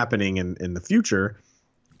 what's happening in the future,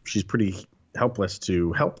 she's pretty helpless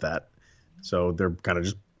to help that. So they're kind of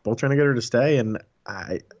just both trying to get her to stay. And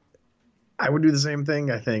I would do the same thing,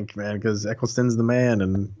 I think, man, because Eccleston's the man,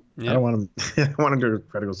 and I don't want him. I want him to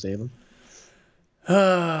try to go save him.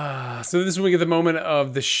 So this is when we get the moment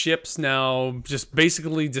of the ships now just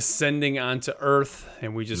basically descending onto Earth,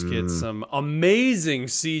 and we just get some amazing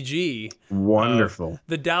CG. Wonderful.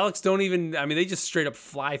 The Daleks don't even, they just straight up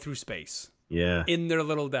fly through space. Yeah. In their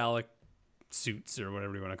little Dalek suits or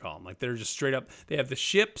whatever you want to call them. Like, they're just straight up, they have the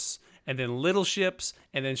ships and then little ships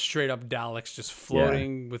and then straight up Daleks just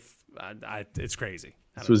floating with, it's crazy.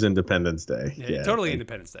 This was Independence Day. Yeah, totally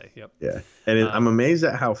Independence Day. Yep. Yeah. And I'm amazed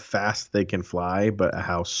at how fast they can fly, but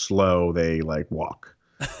how slow they, like, walk.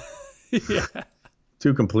 Yeah.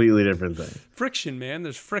 Two completely different things. Friction, man.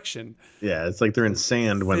 There's friction. Yeah, it's like they're in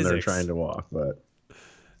sand when they're trying to walk, but...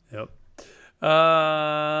 Yep.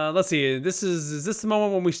 Let's see. Is this the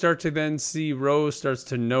moment when we start to then see Rose starts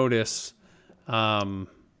to notice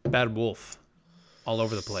Bad Wolf all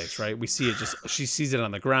over the place, right? We see it she sees it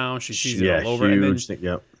on the ground. She sees it all over. Huge thing,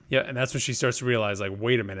 yep. Yeah, and that's when she starts to realize, like,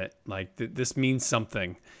 wait a minute, like, this means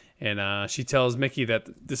something. And she tells Mickey that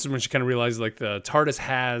this is when she kind of realizes, like, the TARDIS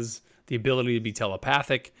has the ability to be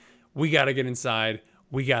telepathic. We got to get inside.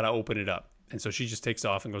 We got to open it up. And so she just takes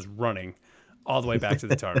off and goes running all the way back to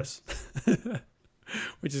the TARDIS,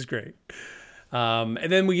 which is great.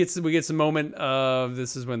 And then we get some moment of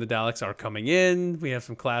this is when the Daleks are coming in. We have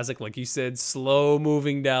some classic, like you said, slow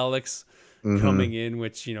moving Daleks coming in,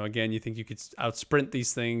 which, you know, again, you think you could outsprint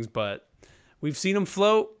these things, but we've seen them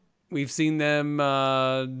float. We've seen them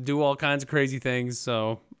do all kinds of crazy things.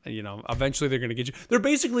 So, you know, eventually they're going to get you. They're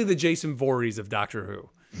basically the Jason Voorhees of Doctor Who.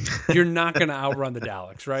 You're not going to outrun the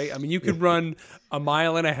Daleks, right? I mean, you could run a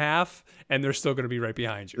mile and a half and they're still going to be right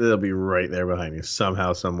behind you. They'll be right there behind you.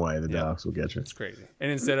 Somehow, some way, the Daleks will get you. It's crazy. And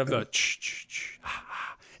instead of the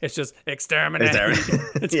it's just exterminate.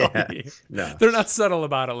 It's no. They're not subtle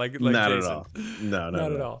about it like not Jason. at all. No,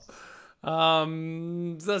 not at all.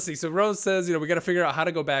 Let's see. So Rose says, you know, we got to figure out how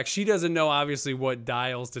to go back. She doesn't know obviously what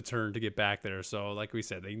dials to turn to get back there. So like we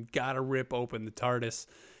said, they got to rip open the TARDIS,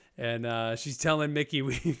 and she's telling Mickey,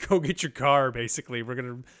 "We go get your car. Basically, we're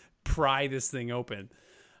gonna pry this thing open."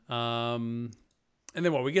 And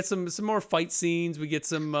then what? We get some more fight scenes. We get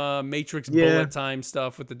some Matrix bullet time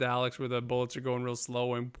stuff with the Daleks, where the bullets are going real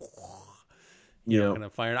slow and you know, kind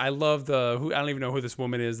of firing. I love I don't even know who this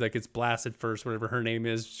woman is that gets blasted first, whatever her name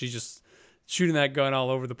is. She's just shooting that gun all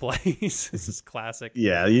over the place. This is classic.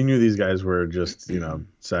 Yeah, you knew these guys were just, you know,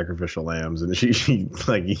 sacrificial lambs, and she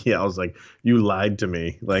like yells like, "You lied to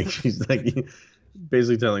me!" Like she's like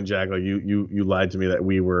basically telling Jack like you lied to me that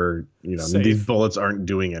we were, you know, safe. These bullets aren't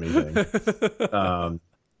doing anything.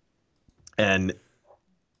 And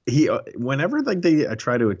he whenever like they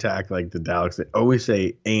try to attack like the Daleks, they always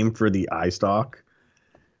say aim for the eye stalk.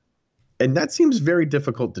 And that seems very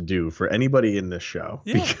difficult to do for anybody in this show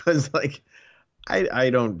because like I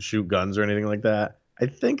don't shoot guns or anything like that. I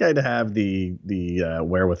think I'd have the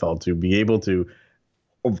wherewithal to be able to,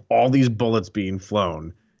 of all these bullets being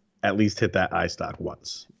flown, at least hit that eye stalk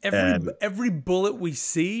once. Every bullet we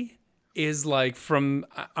see is like from,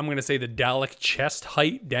 I'm going to say, the Dalek chest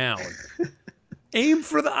height down. Aim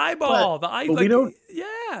for the eyeball. The eye. But like, we don't.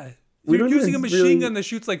 Yeah. You're using a machine gun that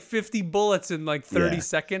shoots like 50 bullets in like 30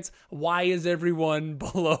 seconds. Why is everyone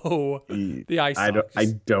below the eye stalk? I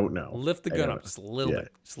don't know. Lift the gun up just a little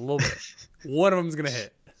bit. Just a little bit. One of them's going to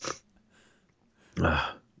hit.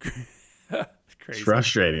 Crazy. It's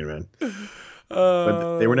frustrating, man.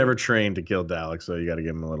 But they were never trained to kill Daleks, so you got to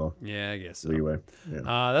give them a little I guess so. leeway.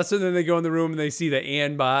 Yeah. That's when then they go in the room and they see the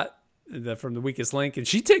Anbot from the Weakest Link, and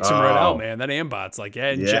she takes him right out, man. That Anbot's like,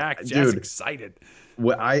 Jack's excited.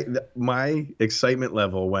 My excitement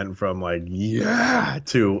level went from like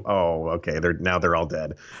to okay, they're all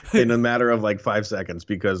dead in a matter of like 5 seconds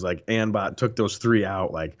because like Anbot took those 3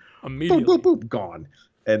 out like immediately, boop, boop, boop, gone.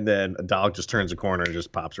 And then a Dalek just turns a corner and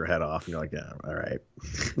just pops her head off. And you're like, yeah, all right.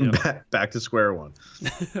 Yep. back to square one.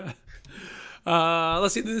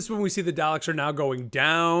 Let's see. This is when we see the Daleks are now going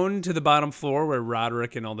down to the bottom floor where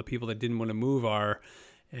Roderick and all the people that didn't want to move are.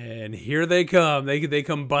 And here they come. They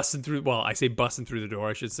come busting through. Well, I say busting through the door.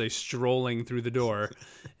 I should say strolling through the door.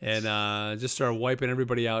 And just start wiping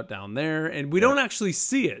everybody out down there. And we don't actually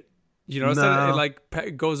see it. You know, it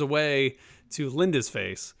like goes away to Linda's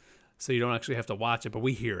face. So you don't actually have to watch it, but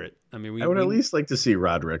we hear it. I mean, I would at least like to see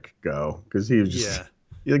Roderick go because he was just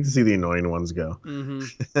you like to see the annoying ones go. Mm-hmm.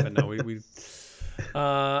 But no,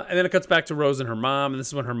 and then it cuts back to Rose and her mom, and this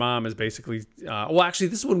is when her mom is basically. This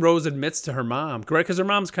is when Rose admits to her mom, correct? Because her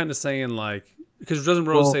mom's kind of saying like, because doesn't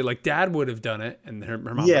Rose say like Dad would have done it, and her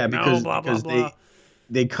mom because blah blah blah.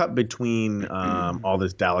 They cut between all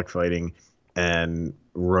this Dalek fighting and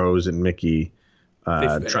Rose and Mickey.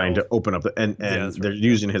 Trying to open up and they're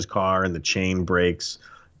using his car and the chain breaks.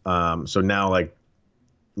 So now like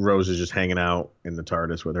Rose is just hanging out in the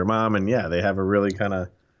TARDIS with her mom, and they have a really kind of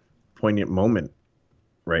poignant moment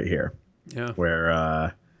right here. Yeah.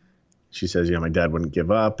 Where she says, my dad wouldn't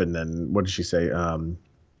give up, and then what did she say?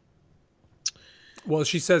 Well,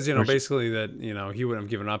 she says, basically that, he wouldn't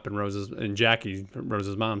have given up, and Rose's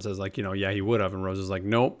mom says like, he would have, and Rose is like,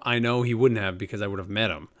 nope, I know he wouldn't have because I would have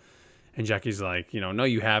met him. And Jackie's like, no,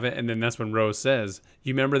 you haven't. And then that's when Rose says,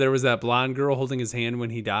 you remember there was that blonde girl holding his hand when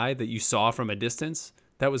he died that you saw from a distance?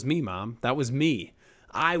 That was me, Mom. That was me.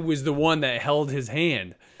 I was the one that held his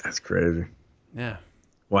hand. That's crazy. Yeah.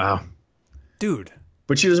 Wow. Dude.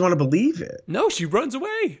 But she doesn't want to believe it. No, she runs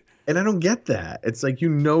away. And I don't get that. It's like,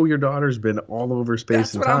 your daughter's been all over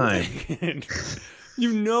space and time.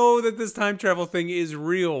 You know that this time travel thing is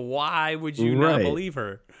real. Why would you not believe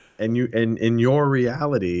her? And in your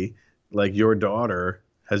reality, like your daughter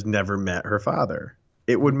has never met her father.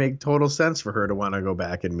 It would make total sense for her to want to go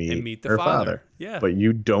back and meet her father. Yeah. But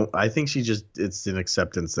you don't. I think it's an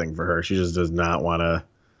acceptance thing for her. She just does not want to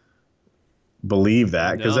believe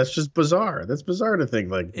that because that's just bizarre. That's bizarre to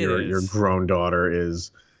think like your grown daughter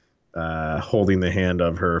is holding the hand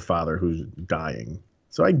of her father who's dying.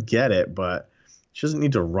 So I get it, but She doesn't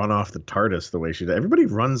need to run off the TARDIS the way she does. Everybody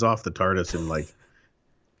runs off the TARDIS in like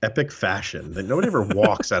epic fashion. That nobody ever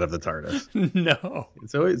walks out of the TARDIS. No.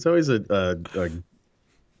 It's always a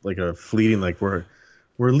like a fleeting like we're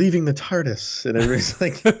leaving the TARDIS and everybody's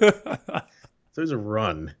like it's always a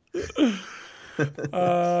run. Let's see.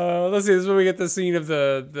 This is where we get the scene of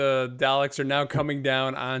the Daleks are now coming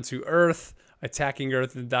down onto Earth, attacking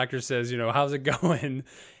Earth, and the Doctor says, how's it going?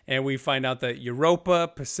 And we find out that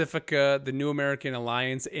Europa, Pacifica, the New American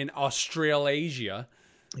Alliance, and Australasia,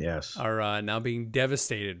 yes, are now being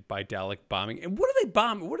devastated by Dalek bombing. And what do they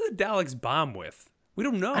bomb? What do the Daleks bomb with? We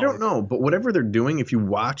don't know. I don't know, but whatever they're doing, if you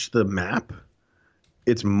watch the map,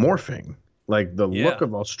 it's morphing. Like the look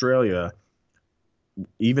of Australia,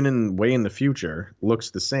 even in the future,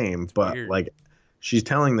 looks the same. It's but weird. Like she's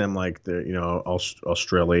telling them like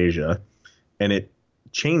Australasia, and it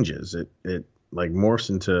changes. It like morphs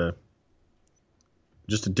into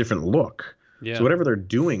just a different look. Yeah. So whatever they're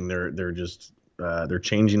doing, they're just they're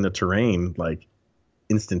changing the terrain like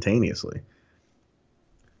instantaneously.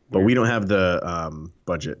 But we don't have the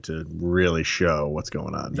budget to really show what's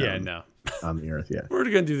going on. On the Earth, yeah. We're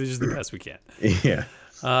gonna do just the best we can. Yeah.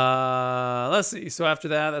 Let's see. So after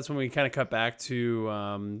that's when we kind of cut back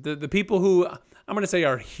to the people who I'm gonna say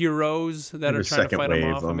are heroes that are trying to fight them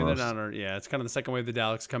off. Almost. I mean, they're not. It's kind of the second wave of the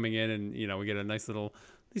Daleks coming in, and we get a nice little.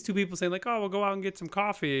 These two people saying like, "Oh, we'll go out and get some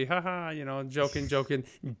coffee," haha. Joking.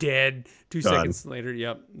 Dead. 2 seconds later,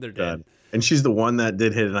 yep, they're dead. And she's the one that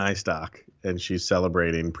did hit an eye stalk, and she's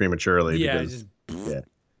celebrating prematurely. Yeah,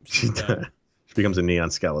 she becomes a neon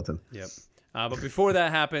skeleton. Yep. But before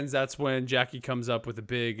that happens, that's when Jackie comes up with a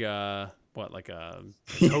big, like a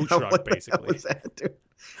tow truck, basically. What was that, dude?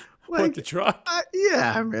 Like, the truck?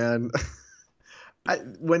 Yeah, man.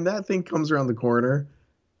 When that thing comes around the corner,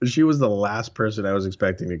 she was the last person I was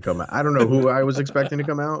expecting to come out. I don't know who I was expecting to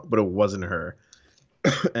come out, but it wasn't her.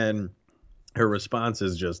 And her response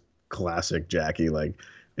is just classic Jackie. Like,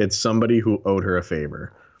 it's somebody who owed her a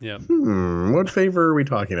favor. Yeah. What favor are we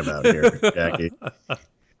talking about here, Jackie?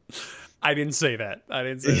 I didn't say that.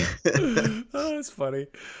 Oh, it's funny.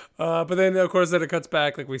 But then, of course, it cuts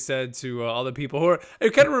back, like we said, to all the people who are...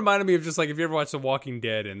 It kind of reminded me of just like if you ever watch The Walking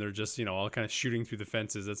Dead and they're just, all kind of shooting through the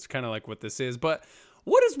fences. That's kind of like what this is. But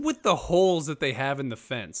what is with the holes that they have in the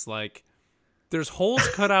fence? Like, there's holes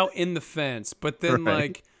cut out in the fence, but then,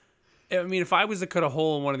 right. I mean, if I was to cut a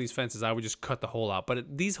hole in one of these fences, I would just cut the hole out.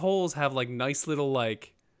 But these holes have, like, nice little,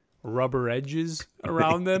 like... rubber edges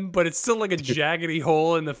around them, but it's still like a jaggedy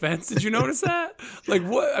hole in the fence. Did you notice that? Like,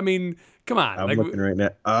 what? I mean, come on. I'm looking right now.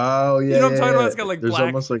 Oh, yeah. You know what I'm talking about? It's got like There's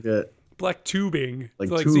almost like a black tubing.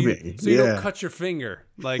 Like tubing. So you don't cut your finger.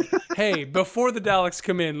 Like, hey, before the Daleks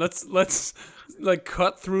come in, let's like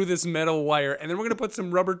cut through this metal wire, and then we're gonna put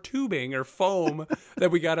some rubber tubing or foam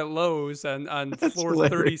that we got at Lowe's on floor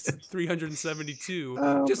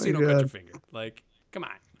 372, just so you don't cut your finger. Like, come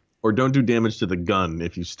on. Or don't do damage to the gun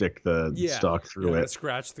if you stick the stock through it.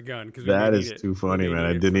 Scratch the gun. That is too funny, man.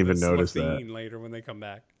 I didn't even notice that. Later when they come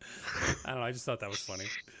back. I don't know. I just thought that was funny.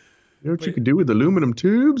 You know what you could do with aluminum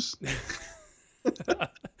tubes?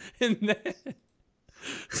 And then,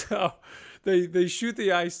 so they shoot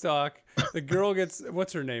the eye stalk. The girl gets,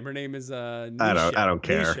 what's her name? Her name is Nisha. I don't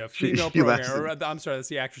care. Nisha, female programmer. I'm sorry, that's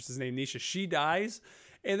the actress's name, Nisha. She dies.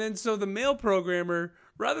 And then so the male programmer,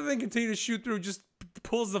 rather than continue to shoot through, just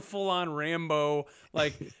pulls the full-on Rambo,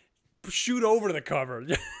 like, shoot over the cover.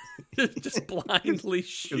 Just blindly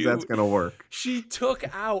shoot. That's going to work. He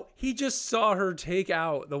just saw her take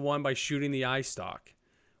out the one by shooting the eye stalk.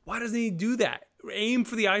 Why doesn't he do that? Aim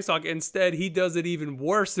for the eye stalk. Instead, he does it even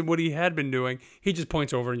worse than what he had been doing. He just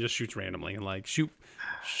points over and just shoots randomly and, like, shoot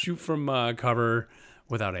from cover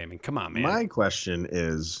without aiming. Come on, man. My question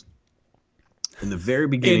is, in the very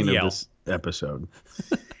beginning of this episode,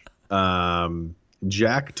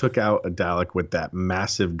 Jack took out a Dalek with that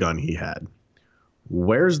massive gun he had.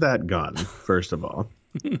 Where's that gun, first of all?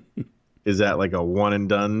 Is that like a one and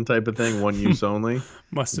done type of thing? One use only?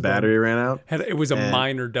 Must have Battery ran out? It was a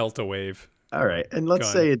minor delta wave. All right. And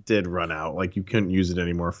let's say it did run out. Like you couldn't use it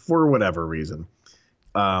anymore for whatever reason.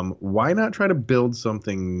 Why not try to build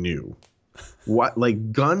something new?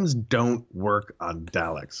 Like guns don't work on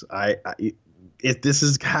Daleks.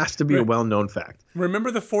 Has to be a well-known fact.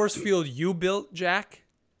 Remember the force field you built, Jack,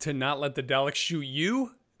 to not let the Daleks shoot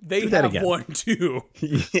you? They have one too.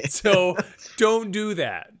 Yeah. So don't do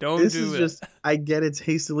that. This is just, I get it's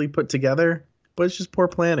hastily put together, but it's just poor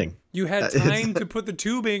planning. You had time to put the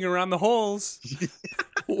tubing around the holes.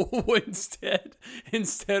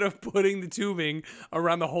 instead of putting the tubing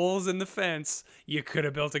around the holes in the fence, you could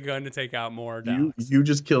have built a gun to take out more Daleks. You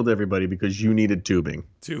just killed everybody because you needed tubing.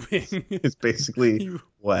 Tubing. It's basically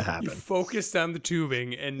what happened. You focused on the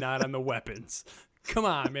tubing and not on the weapons. Come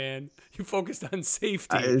on, man. You focused on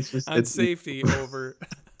safety. Safety over.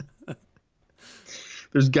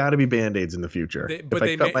 There's got to be Band-Aids in the future.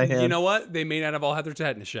 You know what? They may not have all had their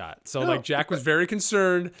tetanus shot. So, Jack was very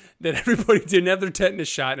concerned that everybody didn't have their tetanus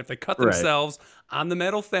shot. And if they cut themselves on the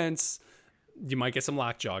metal fence, you might get some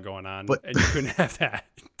lockjaw going on. And you couldn't have that.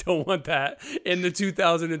 Don't want that in the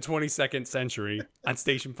 2022nd century on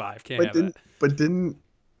Station 5. Can't have that. But didn't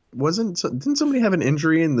somebody have an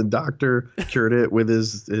injury and the doctor cured it with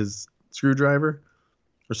his screwdriver?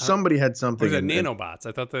 Or somebody had something. Or was it nanobots?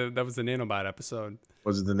 I thought that was the nanobot episode.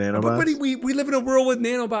 Was it the nanobots? But we live in a world with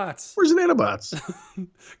nanobots. Where's the nanobots?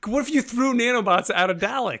 What if you threw nanobots at a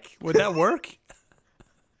Dalek? Would that work?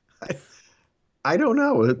 I don't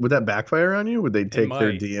know. Would that backfire on you? Would they take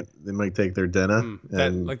their DNA? They might take their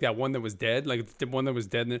DNA. Like that one that was dead? Like the one that was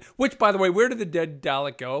dead? Which, by the way, where did the dead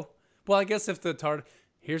Dalek go? Well, I guess if the TARDIS...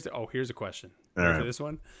 Here's a question. Ready for this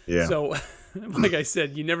one? Yeah. So, like I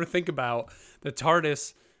said, you never think about the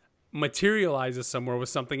TARDIS materializes somewhere with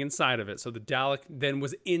something inside of it. So the Dalek then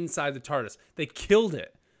was inside the TARDIS. They killed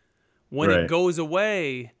it. When it goes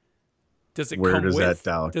away, does it come with that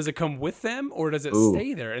Dalek? Does it come with them or does it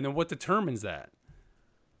stay there? And then what determines that?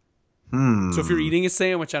 So if you're eating a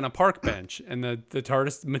sandwich on a park bench and the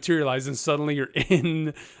TARDIS materializes and suddenly you're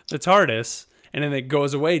in the TARDIS and then it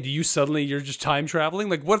goes away, you're just time traveling?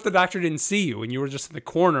 Like, what if the doctor didn't see you and you were just in the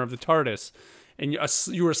corner of the TARDIS and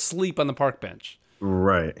you were asleep on the park bench?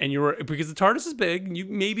 Right. And because the TARDIS is big,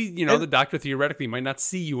 the doctor theoretically might not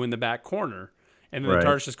see you in the back corner. And then the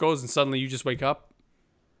TARDIS just goes and suddenly you just wake up.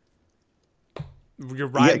 You're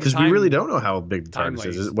riding because we really don't know how big the TARDIS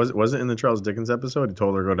is. Was it in the Charles Dickens episode? He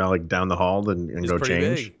told her to go down the hall and go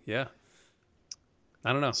change. Big. Yeah.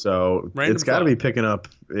 I don't know. So it's got to be picking up.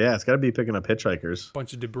 Yeah, it's got to be picking up hitchhikers.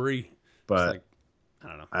 Bunch of debris. But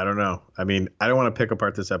I don't know. I mean, I don't want to pick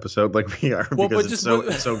apart this episode like we are because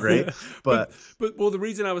it's so great. But the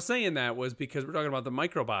reason I was saying that was because we're talking about the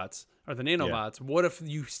microbots or the nanobots. Yeah. What if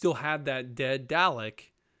you still had that dead Dalek?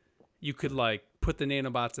 You could put the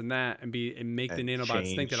nanobots in that and make the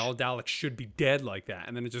nanobots think that all Daleks should be dead like that,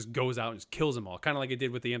 and then it just goes out and just kills them all, kind of like it did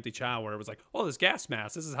with the Empty Chow, where it was like, oh, this gas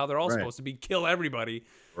mask, this is how they're all supposed to be, kill everybody,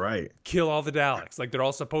 kill all the Daleks, like they're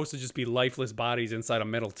all supposed to just be lifeless bodies inside a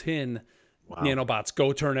metal tin. Wow. Nanobots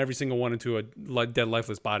go turn every single one into a dead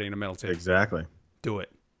lifeless body in a metal tin. Exactly. Do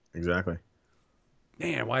it. Exactly.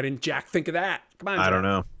 Man, why didn't Jack think of that? Come on, Jack. I don't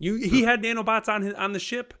know. He had nanobots on the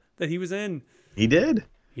ship that he was in. He did.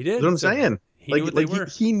 That's what I'm saying. He knew what they were.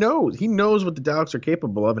 He knows what the Daleks are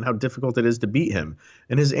capable of and how difficult it is to beat him.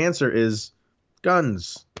 And his answer is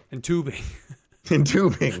guns. And tubing.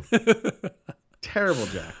 Terrible,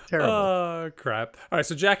 Jack. Terrible. Oh, crap. All right,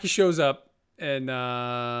 so Jackie shows up and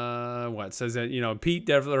says that, Pete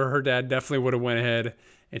or her dad definitely would have went ahead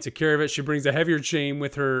and took care of it. She brings a heavier chain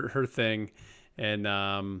with her thing. And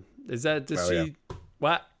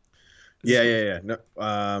what? Yeah. No,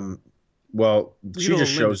 well, she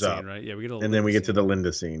just shows up, scene, right? Yeah, we get and then we get to the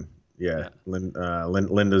Linda scene. Yeah.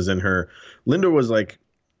 Linda's in her. Linda was like,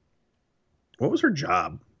 what was her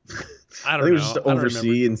job? I don't know. It was just to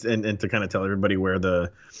oversee and to kind of tell everybody where the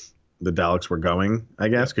Daleks were going, I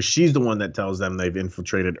guess, because she's the one that tells them they've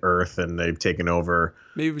infiltrated Earth and they've taken over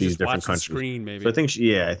these different countries. The screen, maybe. So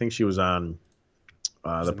I think she was on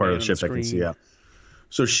the part of the ship that can see out.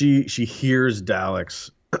 So she hears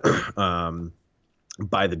Daleks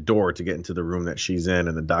by the door to get into the room that she's in,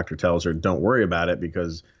 and the doctor tells her, "Don't worry about it,"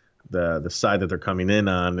 because the side that they're coming in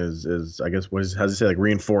on is I guess how's it say, like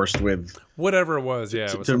reinforced with whatever it was. Yeah,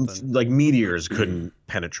 it was something. Like meteors couldn't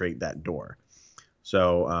penetrate that door.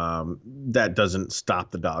 So that doesn't stop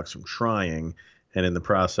the Daleks from trying. And in the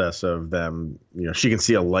process of them, she can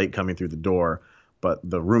see a light coming through the door, but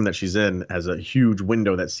the room that she's in has a huge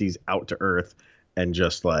window that sees out to Earth, and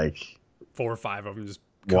just like 4 or 5 of them just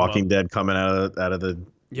Walking Dead coming out of the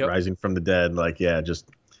rising from the dead, just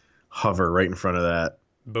hover right in front of that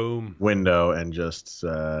window and just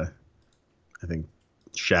I think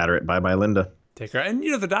shatter it. Bye Linda. Take her. And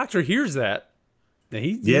the doctor hears that.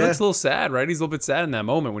 He looks a little sad, right? He's a little bit sad in that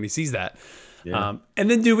moment when he sees that. Yeah.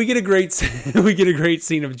 And then we get a great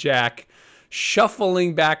scene of Jack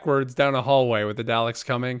shuffling backwards down a hallway with the Daleks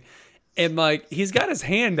coming. And he's got his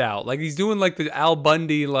hand out, he's doing the Al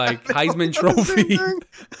Bundy Heisman Trophy,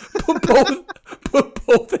 put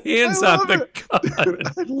both hands on the gun.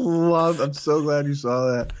 Dude, I'm so glad you saw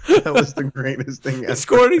that. That was the greatest thing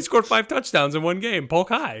ever. He scored 5 touchdowns in one game, Polk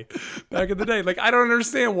High, back in the day. Like, I don't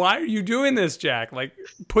understand. Why are you doing this, Jack? Like,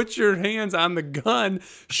 put your hands on the gun.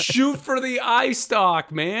 Shoot for the eye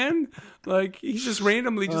stalk, man. Like, he's just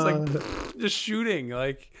randomly just shooting.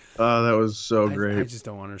 Like, oh, that was so great. I just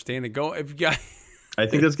don't understand it. Go if you got. I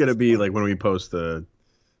think that's gonna be like when we post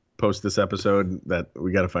this episode, that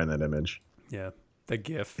we got to find that image. Yeah, the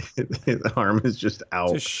GIF. His arm is just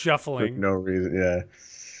out, just shuffling for no reason. Yeah,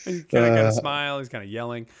 he's kind of smile. He's kind of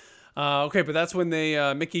yelling. Okay, but that's when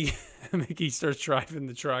they Mickey starts driving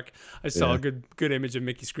the truck. I saw a good image of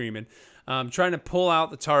Mickey screaming, trying to pull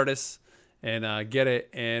out the TARDIS and get it,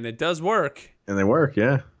 and it does work. And they work,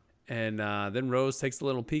 yeah. And then Rose takes a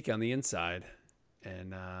little peek on the inside,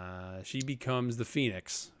 and she becomes the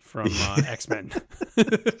Phoenix from X-Men.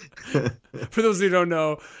 For those who don't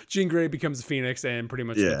know, Jean Grey becomes the Phoenix and pretty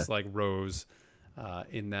much looks like Rose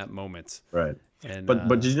in that moment. Right. And, but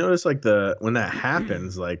did you notice like when that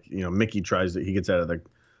happens, like, you know, Mickey he gets out of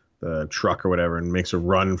the truck or whatever and makes a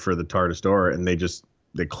run for the TARDIS door, and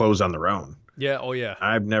they close on their own. Yeah. Oh yeah.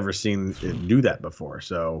 I've never seen it do that before.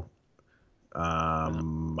 So,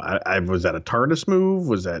 I was that a TARDIS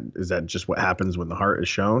move? Is that just what happens when the heart is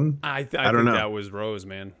shown? I don't know. That was Rose,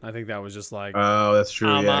 man. I think that was just like, oh, that's true.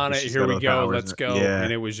 I'm on it. Here we go. Let's go. Yeah.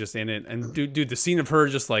 And it was just in it. And dude, the scene of her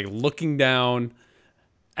just like looking down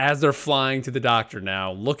as they're flying to the doctor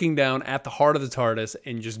now, looking down at the heart of the TARDIS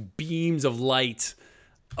and just beams of light.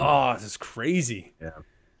 Oh, this is crazy. Yeah.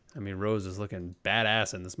 I mean, Rose is looking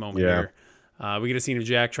badass in this moment here. We get a scene of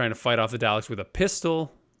Jack trying to fight off the Daleks with a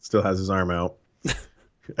pistol. Still has his arm out.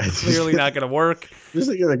 Clearly not going to work. Just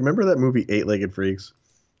like, remember that movie 8-Legged Freaks?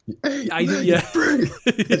 Yeah.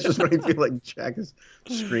 It's just what I feel like Jack is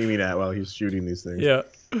screaming at while he's shooting these things. Yeah.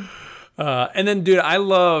 And then, dude, I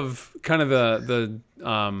love kind of the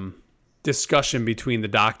discussion between the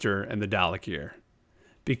Doctor and the Dalek here,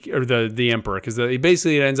 or the Emperor, because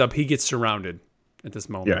basically it ends up he gets surrounded at this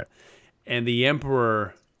moment, and the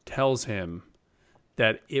Emperor tells him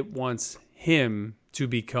that it wants him to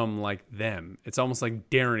become like them. It's almost like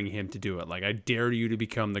daring him to do it. Like, I dare you to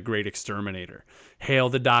become the great exterminator. Hail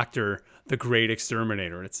the Doctor, the great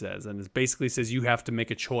exterminator, it says. And it basically says you have to make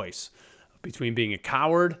a choice between being a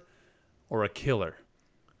coward or a killer.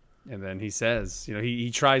 And then he says, you know, he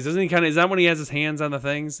tries, doesn't he kind of, is that when he has his hands on the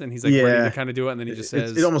things and he's like ready to kind of do it? And then he just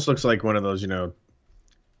says, it almost looks like one of those, you know,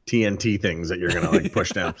 TNT things that you're going to like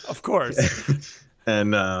push down. Of course.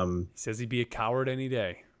 And he says he'd be a coward any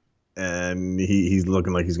day. And he's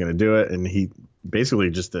looking like he's going to do it. And he basically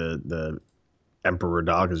just the Emperor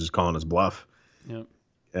Dalek is just calling his bluff. Yep.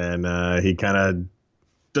 And he kind of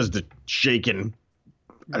does the shaking.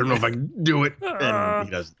 I don't know if I can do it. And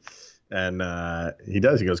he does. And he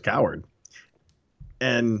does. He goes coward.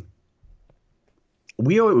 And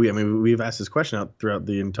we've asked this question out throughout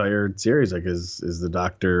the entire series. Like, is the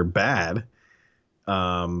Doctor bad?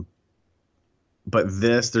 But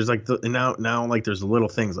there's like now like there's little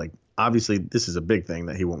things like, obviously this is a big thing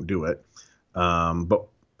that he won't do it. But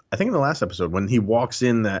I think in the last episode when he walks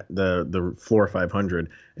in the floor 500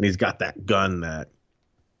 and he's got that gun that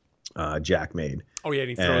Jack made. Oh yeah, and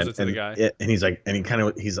he throws it to the guy. And he's like, and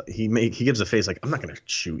he gives a face like, I'm not gonna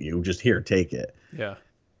shoot you, just here, take it. Yeah.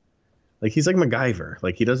 Like he's like MacGyver.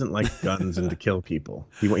 Like he doesn't like guns and to kill people.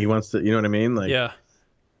 He wants to, you know what I mean? Like yeah.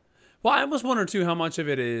 Well, I almost wonder too how much of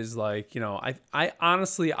it is like, you know, I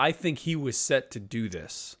honestly I think he was set to do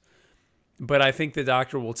this, but I think the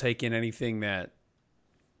Doctor will take in anything that,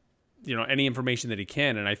 you know, any information that he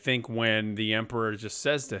can, and I think when the Emperor just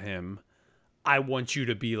says to him, I want you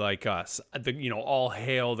to be like us, all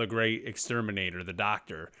hail the great exterminator, the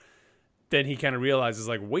Doctor, then he kind of realizes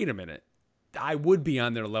like, wait a minute, I would be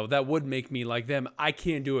on their level. That would make me like them. I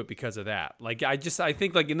can't do it because of that. Like, I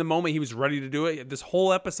think like in the moment he was ready to do it, this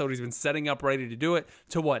whole episode he's been setting up ready to do it.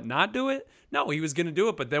 To what? Not do it? No, he was going to do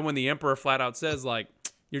it. But then when the Emperor flat out says like,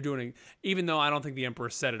 you're doing it, even though I don't think the Emperor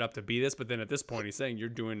set it up to be this, but then at this point he's saying you're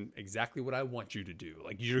doing exactly what I want you to do.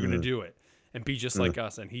 Like, you're going to do it and be just like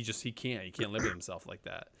us. And he can't live with himself like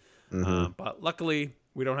that. But luckily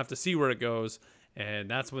we don't have to see where it goes. And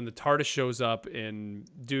that's when the TARDIS shows up in,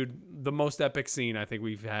 dude, the most epic scene I think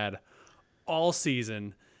we've had all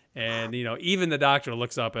season. And, you know, even the Doctor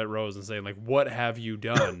looks up at Rose and saying, like, what have you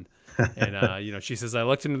done? And, you know, she says, I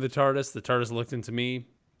looked into the TARDIS looked into me.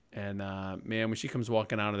 And, man, when she comes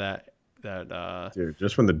walking out of that dude,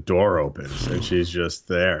 just when the door opens and she's just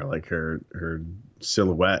there, like her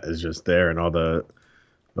silhouette is just there and all the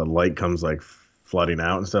light comes like flooding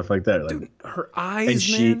out and stuff like that. Like, dude, her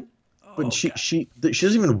eyes, man. But she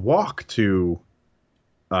doesn't even walk to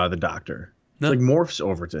the Doctor. No. She like morphs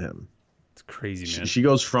over to him. It's crazy, man. She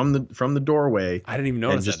goes from the doorway. I didn't even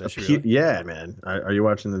notice that. Does she really? Yeah, man. Are you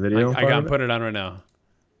watching the video? I got put it on right now.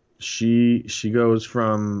 She goes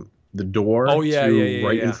from the door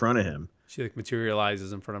in front of him. She like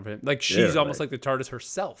materializes in front of him. Like she's almost like the TARDIS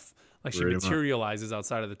herself. Like she materializes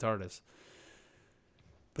outside of the TARDIS.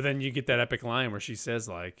 But then you get that epic line where she says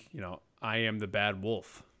like, you know, I am the bad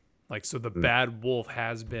wolf. Like, so the bad wolf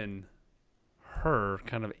has been her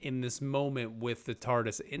kind of in this moment with the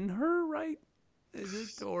TARDIS in her, right? Is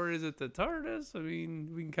it, or is it the TARDIS? I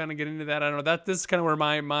mean, we can kind of get into that. I don't know. This is kind of where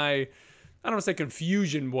my I don't want to say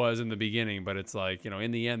confusion was in the beginning, but it's like, you know,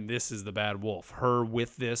 in the end, this is the bad wolf. Her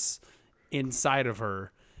with this inside of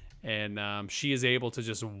her. And she is able to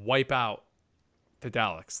just wipe out the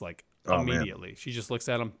Daleks, like, immediately. Man. She just looks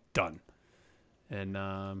at them, done. And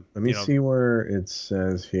let me see where it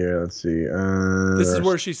says here. Let's see. This is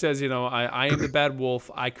where she says, you know, I am the bad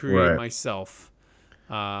wolf. I create myself.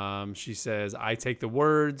 She says, I take the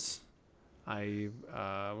words. What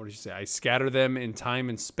did she say? I scatter them in time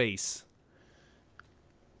and space.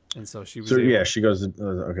 And so she was. So she goes.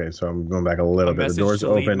 Okay, so I'm going back a little bit. The doors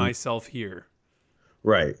open. Lead myself here.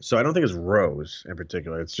 Right. So I don't think it's Rose in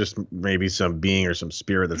particular. It's just maybe some being or some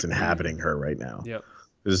spirit that's inhabiting her right now. Yep.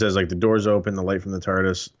 It says like the doors open, the light from the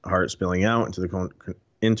TARDIS, heart spilling out into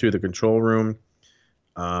the control room,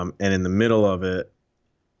 and in the middle of it,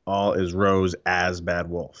 all is Rose as Bad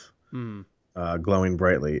Wolf, glowing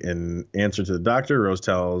brightly. In answer to the Doctor, Rose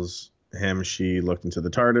tells him she looked into the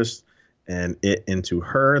TARDIS, and it into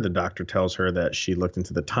her. The Doctor tells her that she looked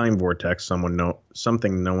into the time vortex,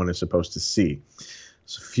 something no one is supposed to see.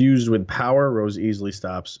 So fused with power, Rose easily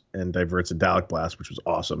stops and diverts a Dalek blast, which was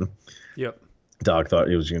awesome. Yep. Doc thought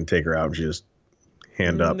he was going to take her out, and she just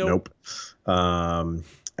hand up. Nope.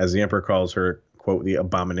 As the Emperor calls her, quote, the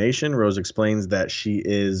abomination, Rose explains that she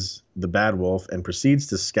is the Bad Wolf and proceeds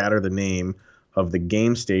to scatter the name of the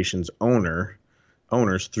game station's owners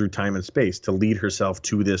through time and space to lead herself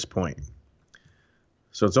to this point.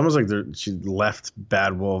 So it's almost like she left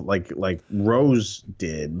Bad Wolf, like Rose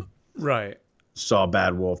did. Right. Saw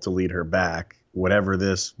Bad Wolf to lead her back. Whatever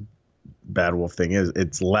this Bad Wolf thing is,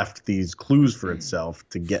 it's left these clues for itself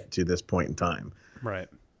to get to this point in time. Right.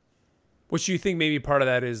 Which you think maybe part of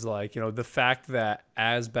that is like, you know, the fact that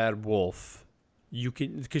as Bad Wolf, you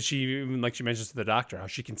can, because she, like she mentions to the Doctor, how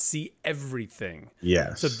she can see everything.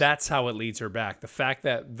 Yes. So that's how it leads her back. The fact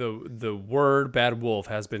that the word Bad Wolf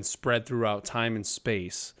has been spread throughout time and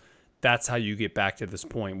space. That's how you get back to this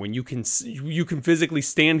point when you can physically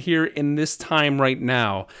stand here in this time right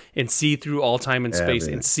now and see through all time and space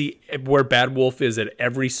and see where Bad Wolf is at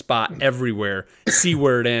every spot, everywhere, see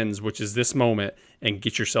where it ends, which is this moment, and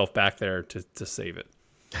get yourself back there to save it.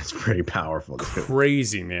 That's pretty powerful. Too.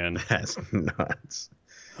 Crazy, man. That's nuts.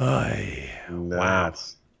 Nuts. Wow.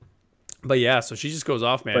 But yeah, so she just goes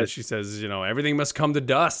off, man. She says, you know, everything must come to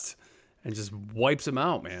dust and just wipes him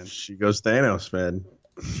out, man. She goes Thanos, man.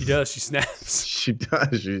 She does. She snaps. She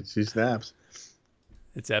does. She snaps.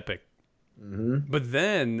 It's epic. Mm-hmm. But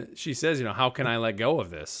then she says, you know, how can I let go of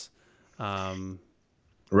this?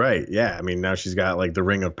 Right. Yeah. I mean, now she's got like the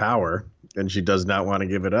ring of power and she does not want to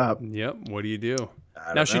give it up. Yep. What do you do?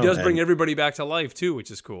 Now she does bring everybody back to life too,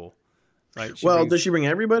 which is cool. Right. Does she bring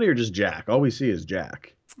everybody or just Jack? All we see is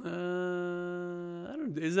Jack. I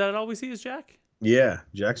don't. Is that all we see is Jack? Yeah,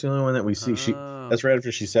 Jack's the only one that we see. That's right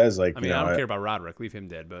after she says, like, I mean, I don't care about Roderick. Leave him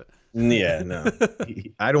dead, but yeah, no,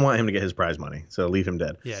 I don't want him to get his prize money, so leave him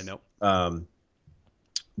dead. Yeah, no.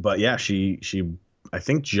 But yeah, she, I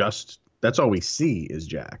think just that's all we see is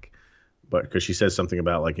Jack, but because she says something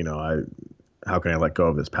about like, you know, how can I let go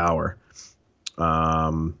of this power?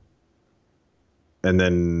 And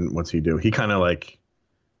then what's he do? He kind of like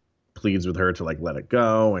pleads with her to like let it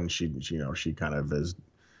go, and she kind of is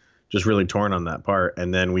just really torn on that part.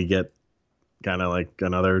 And then we get kind of like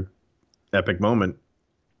another epic moment.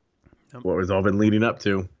 Yep. What was all been leading up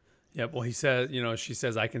to. Yeah, well, he says, you know, she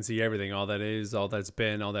says, I can see everything, all that is, all that's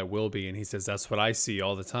been, all that will be. And he says, that's what I see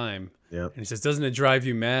all the time. Yeah. And he says, doesn't it drive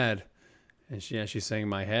you mad? And she's saying,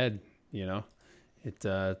 my head, you know,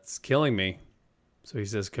 it's killing me. So he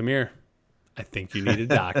says, come here. I think you need a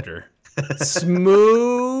doctor.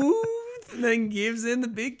 Smooth. And then gives in the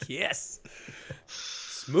big kiss.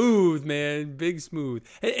 Smooth, man. Big smooth.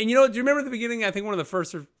 And you know, do you remember at the beginning, I think one of the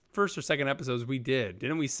first or second episodes we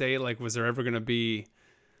didn't we say, like, was there ever going to be...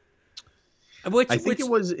 I think it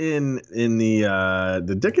was in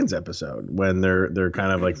the Dickens episode when they're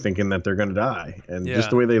kind of like thinking that they're going to die. And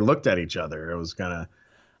just the way they looked at each other, it was kind of...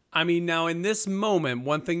 I mean, now in this moment,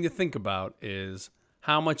 one thing to think about is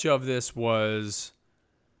how much of this was...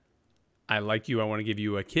 I like you, I want to give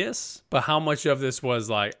you a kiss, but how much of this was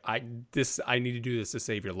like, I need to do this to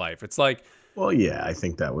save your life? It's like, Well, yeah, I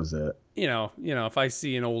think that was it. If I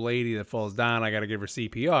see an old lady that falls down, I got to give her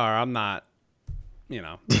CPR. I'm not,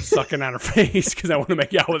 sucking on her face because I want to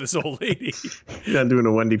make out with this old lady. You're not doing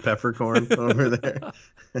a Wendy Peppercorn over there.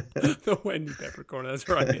 The Wendy Peppercorn, that's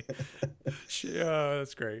right.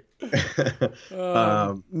 That's great.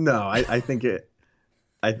 No, I think it.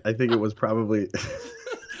 I think it was probably.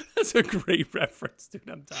 That's a great reference, dude.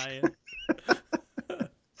 I'm dying.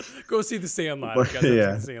 Go see The Sandlot. You guys have seen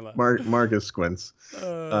The Sandlot. Marcus Squints.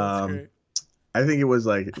 That's great. I think it was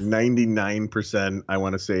like 99%. I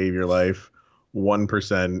want to save your life.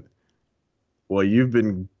 1%. Well, you've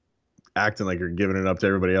been acting like you're giving it up to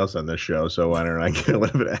everybody else on this show, so why don't I get a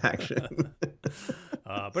little bit of action?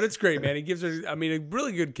 But it's great, man. He gives her, a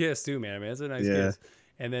really good kiss too, man. It's a nice kiss,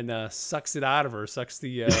 and then sucks it out of her. Sucks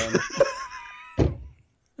the.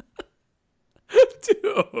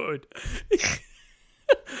 Dude,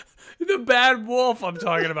 the bad wolf I'm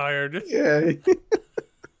talking about here. Yeah.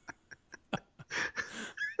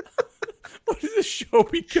 What is this show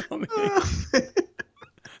becoming?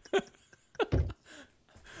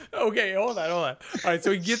 Okay, hold on. All right,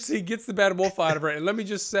 so he gets the bad wolf out of her, and let me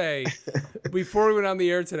just say, before we went on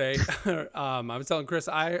the air today, I was telling Chris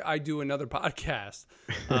I do another podcast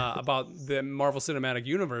about the Marvel Cinematic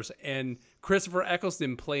Universe, and Christopher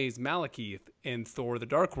Eccleston plays Malekith in Thor: The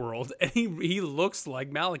Dark World, and he looks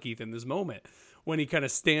like Malekith in this moment when he kind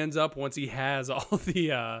of stands up once he has all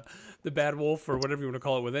the bad wolf or whatever you want to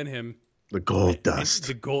call it within him. The gold dust.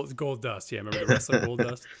 The gold dust. Yeah, remember the wrestler Gold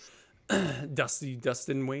Dust?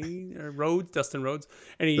 Dustin Rhodes,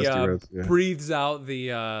 and he breathes out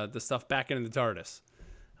the stuff back into the TARDIS.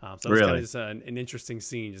 So it's kind of just an interesting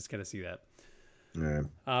scene, just kind of see that. Yeah.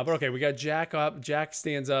 But okay, we got Jack up. Jack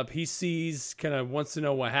stands up. He sees, kind of wants to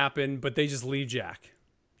know what happened, but they just leave Jack.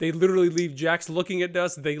 They literally leave Jack's looking at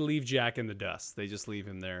dust. They leave Jack in the dust. They just leave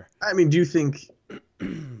him there. I mean, do you think?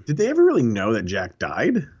 Did they ever really know that Jack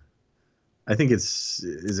died? I think is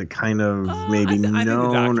it kind of maybe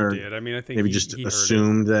known, or did. I mean, I think maybe just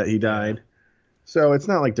assumed that he died. Yeah. So it's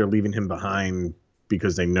not like they're leaving him behind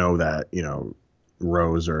because they know that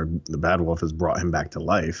Rose or the Bad Wolf has brought him back to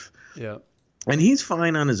life. Yeah, and he's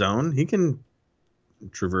fine on his own. He can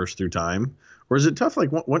traverse through time. Or is it tough? Like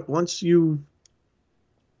once you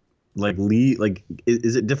leave,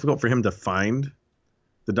 is it difficult for him to find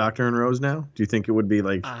the Doctor and Rose now? Do you think it would be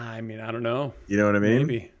like? I mean, I don't know. You know what I mean?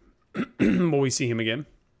 Maybe. Will we see him again?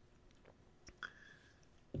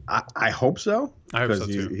 I hope so. I hope so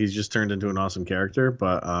too. He's just turned into an awesome character.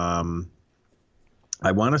 But I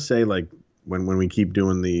want to say, like, when we keep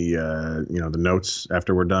doing the the notes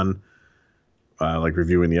after we're done, like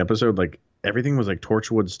reviewing the episode, like everything was like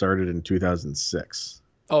Torchwood started in 2006.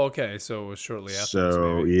 Oh, okay. So it was shortly after.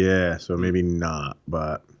 So yeah. So maybe not,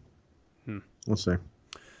 but we'll see.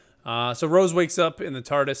 So Rose wakes up in the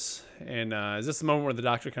TARDIS, and is this the moment where the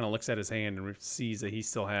Doctor kind of looks at his hand and sees that he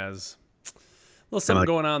still has a little something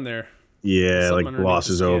going on there? Yeah, like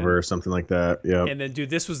glosses over or something like that. Yeah. And then,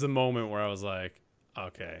 dude, this was the moment where I was like,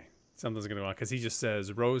 okay, something's going to go on, because he just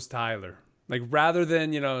says, Rose Tyler. Like, rather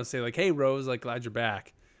than, say, like, hey, Rose, like, glad you're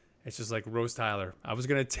back. It's just like, Rose Tyler, I was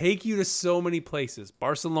going to take you to so many places.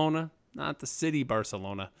 Barcelona, not the city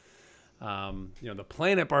Barcelona. The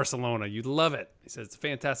planet Barcelona, you'd love it. He says it's a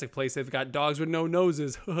fantastic place. They've got dogs with no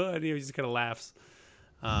noses. And he just kind of laughs.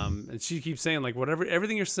 And she keeps saying, like,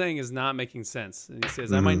 everything you're saying is not making sense. And he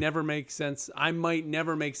says, I might never make sense. I might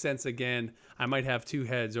never make sense again. I might have two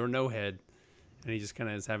heads or no head. And he just kind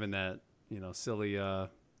of is having that,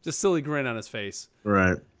 silly grin on his face.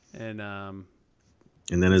 Right. And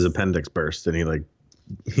then his appendix bursts, and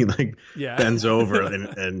he bends over,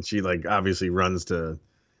 and she obviously runs to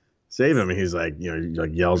save him, and he's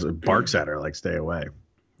yells, barks at her, like, stay away.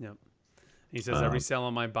 Yep. He says, every cell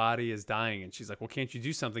in my body is dying. And she's like, well, can't you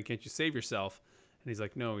do something? Can't you save yourself? And he's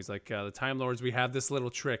like, no. He's like, the Time Lords, we have this little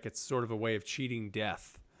trick. It's sort of a way of cheating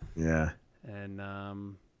death. Yeah. And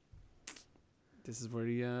this is where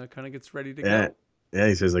he kind of gets ready to go. Yeah,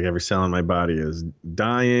 he says, like, every cell in my body is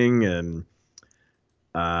dying, and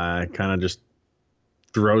kind of just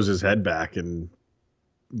throws his head back, and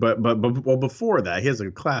But before that, he has a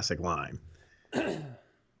classic line.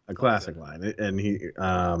 A classic line. And he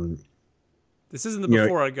this isn't the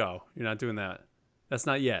before I go. You're not doing that. That's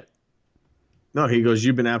not yet. No, he goes,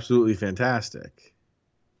 you've been absolutely fantastic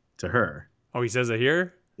to her. Oh, he says it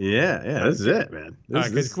here? Yeah, this is it, man.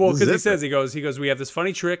 Because he says, he goes, we have this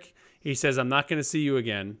funny trick. He says, I'm not going to see you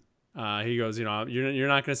again. He goes, you're not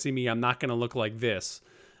going to see me. I'm not going to look like this.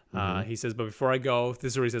 He says, but before I go,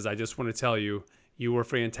 this is where he says, I just want to tell you, you were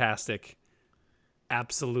fantastic.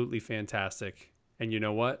 absolutely fantastic. And you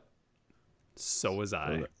know what? So was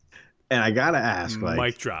I. And I gotta ask, like,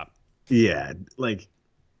 mic drop. Yeah, like,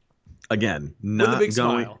 again, not with a big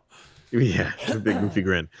going. Smile. Yeah, a big goofy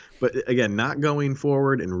grin. But again, not going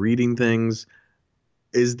forward and reading things.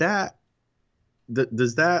 Is that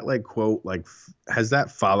does that like quote like has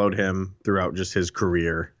that followed him throughout just his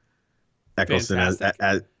career? Eccleston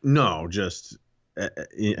as no, just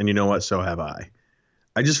and you know what? So have I.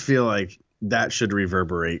 I just feel like that should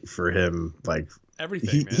reverberate for him. Like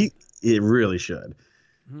everything, man. It really should.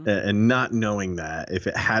 And not knowing that, if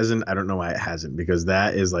it hasn't, I don't know why it hasn't, because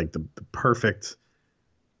that is like the perfect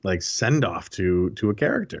like send off to a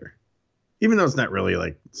character, even though it's not really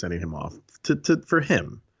like sending him off for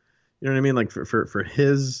him. You know what I mean? Like for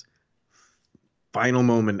his final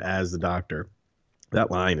moment as the Doctor, that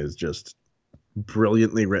line is just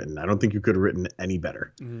brilliantly written. I don't think you could have written any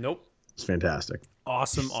better. Nope. It's fantastic.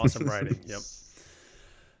 Awesome writing. Yep.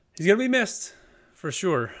 He's gonna be missed for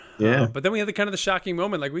sure. Yeah. But then we had the kind of the shocking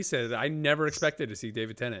moment, like we said. I never expected to see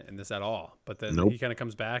David Tennant in this at all. But then he kind of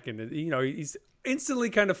comes back, and he's instantly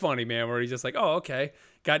kind of funny, man. Where he's just like, "Oh, okay,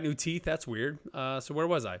 got new teeth. That's weird. So where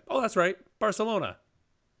was I? Oh, that's right, Barcelona."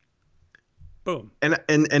 Boom. And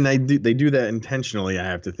they do that intentionally. I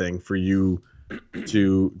have to think for you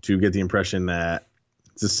to get the impression that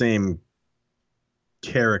it's the same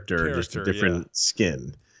character just a different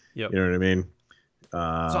skin. Yep. You know what I mean?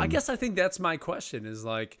 So I guess I think that's my question is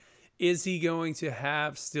like, is he going to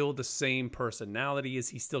have still the same personality? Is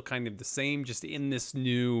he still kind of the same, just in this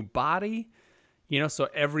new body? So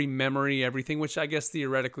every memory, everything, which I guess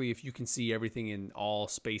theoretically, if you can see everything in all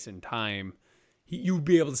space and time, you'd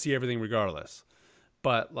be able to see everything regardless.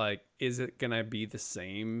 But like, is it going to be the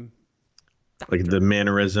same? Doctor? Like the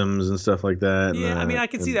mannerisms and stuff like that? Yeah, I mean, I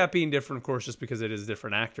can see that being different, of course, just because it is a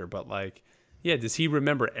different actor. But like, yeah, does he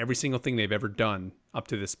remember every single thing they've ever done up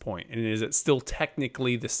to this point? And is it still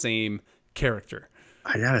technically the same character?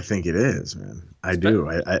 I gotta think it is, man. I do.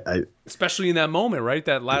 I especially in that moment, right?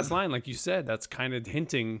 That last line, like you said, that's kind of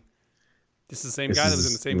hinting this is the same guy that was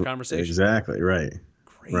in the same conversation. Exactly, right.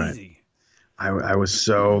 Crazy. Right. I was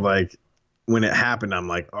so like, when it happened, I'm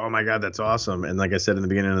like, oh my God, that's awesome. And like I said in the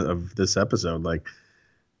beginning of this episode, like,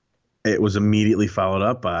 it was immediately followed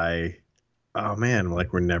up by, oh man,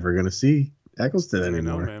 like, we're never gonna see Eccleston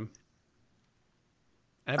anymore.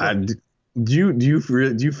 I know, man. Do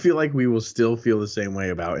you feel like we will still feel the same way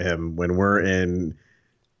about him when we're in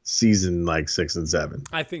season like 6 and 7?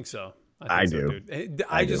 I think so. I do. Dude.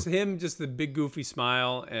 Just the big goofy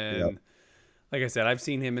smile, and like I said, I've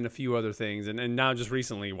seen him in a few other things, and now just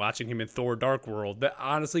recently watching him in Thor: Dark World. That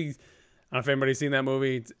honestly, I don't know if anybody's seen that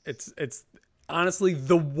movie. It's honestly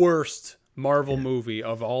the worst Marvel movie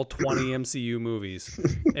of all 20 MCU movies,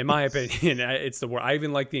 in my opinion. It's the worst. I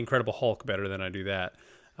even like the Incredible Hulk better than I do that.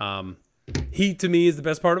 He, to me, is the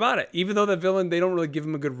best part about it. Even though that villain, they don't really give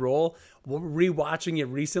him a good role. Rewatching it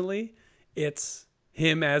recently, it's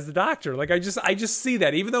him as the Doctor. Like I just see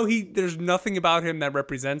that. Even though there's nothing about him that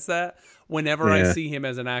represents that. Whenever I see him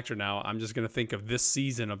as an actor now, I'm just gonna think of this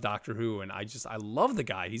season of Doctor Who, and I love the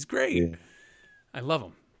guy. He's great. Yeah. I love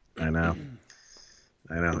him. I know,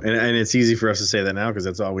 and it's easy for us to say that now because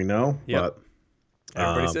that's all we know. Yep. But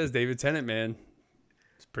everybody says David Tennant, man.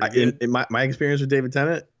 Pretty good. In my experience with David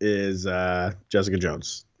Tennant is Jessica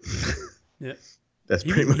Jones. Yeah, that's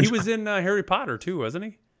pretty much. He was in Harry Potter too, wasn't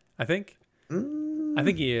he? I think. I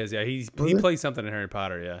think he is. Yeah, he plays something in Harry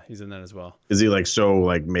Potter. Yeah, he's in that as well. Is he like so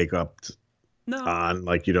like makeup No. on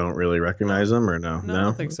like you don't really recognize him or no? No, I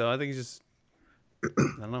don't think so. I think he's just.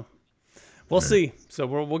 I don't know. We'll see. So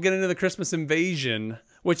we'll get into the Christmas Invasion,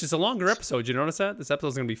 which is a longer episode. You notice that this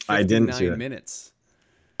episode's going to be 59 minutes.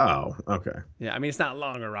 Oh, okay. Yeah, I mean it's not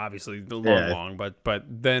longer, obviously, long, but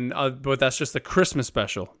then that's just the Christmas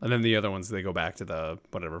special, and then the other ones they go back to the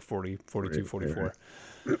whatever 40, 42, 44.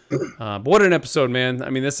 But what an episode, man! I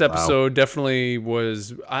mean, this episode definitely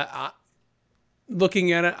was. I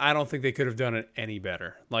looking at it, I don't think they could have done it any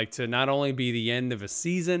better. Like to not only be the end of a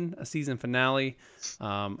season finale,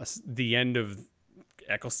 the end of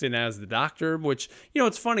Eccleston as the Doctor, which,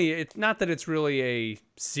 it's funny. It's not that it's really a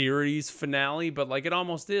series finale, but like it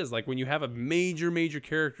almost is. Like when you have a major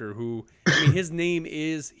character who, I mean, his name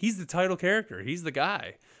he's the title character. He's the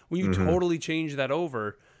guy. When you totally change that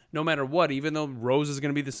over, no matter what, even though Rose is going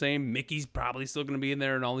to be the same, Mickey's probably still going to be in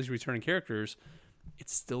there and all these returning characters,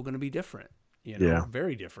 it's still going to be different.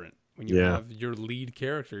 Very different. When you have your lead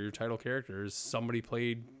character, your title character is somebody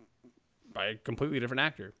played by a completely different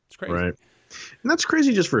actor. It's crazy. Right. And that's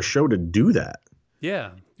crazy just for a show to do that.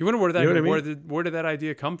 Yeah. You wonder where did that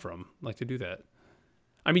idea come from? Like to do that.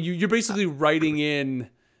 I mean, you're basically writing in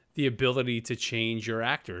the ability to change your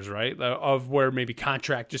actors, right? Of where maybe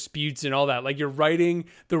contract disputes and all that. Like you're writing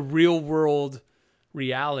the real world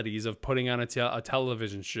realities of putting on a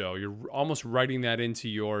television show. You're almost writing that into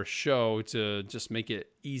your show to just make it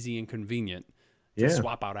easy and convenient to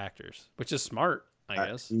swap out actors, which is smart, I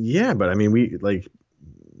guess. Yeah, but I mean, we like,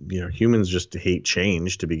 humans just hate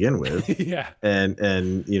change to begin with. Yeah.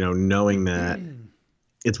 And knowing that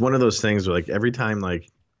it's one of those things where like every time like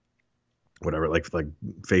whatever, like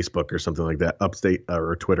Facebook or something like that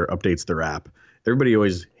or Twitter updates their app, everybody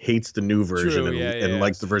always hates the new version and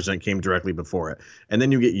likes the version that came directly before it. And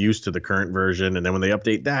then you get used to the current version. And then when they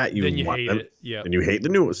update that, you hate it. Yeah. And you hate the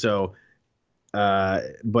new. So,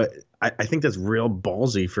 but I think that's real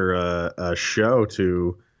ballsy for a show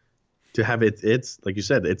to have it's like you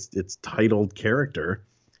said, it's titled character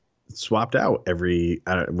swapped out every,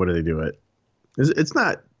 what do they do it? It's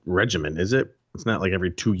not regimen, is it? It's not like every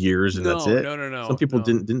 2 years and that's it. No. Some people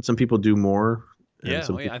didn't some people do more? Yeah,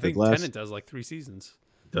 I think Tenet does like 3 seasons.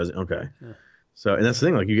 Does it? Okay. Yeah. So, and that's the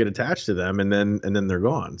thing, like you get attached to them and then they're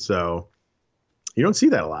gone. So you don't see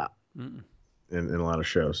that a lot in a lot of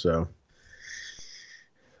shows. So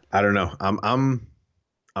I don't know.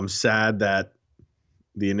 I'm sad that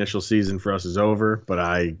the initial season for us is over, but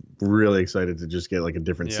I really excited to just get like a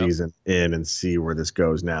different season in and see where this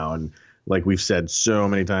goes now. And like we've said so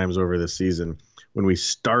many times over this season, when we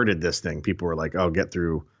started this thing, people were like, "Oh, get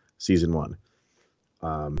through season 1."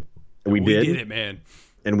 We did it, man,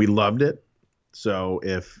 and we loved it. So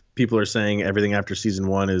if people are saying everything after season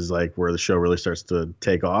 1 is like where the show really starts to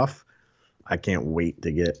take off, I can't wait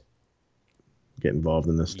to get involved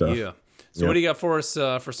in this stuff. Yeah. So what do you got for us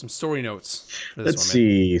for some story notes for this Let's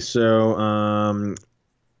see. So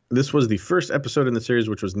this was the first episode in the series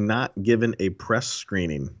which was not given a press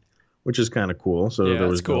screening, which is kind of cool. So there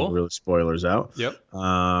was no real spoilers out. Yep.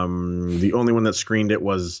 The only one that screened it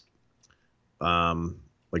was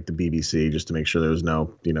like the BBC, just to make sure there was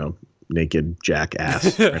no, naked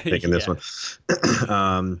jackass taking this one.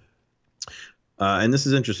 And this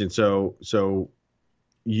is interesting. So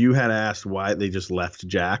you had asked why they just left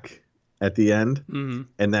Jack at the end,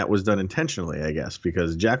 and that was done intentionally, I guess,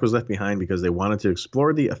 because Jack was left behind because they wanted to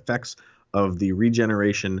explore the effects of the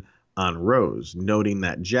regeneration on Rose, noting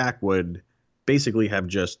that Jack would basically have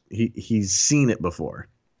he's seen it before.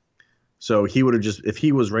 So he would have if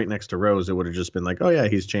he was right next to Rose, it would have just been like, oh yeah,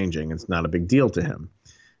 he's changing. It's not a big deal to him.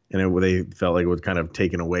 And they felt like it was kind of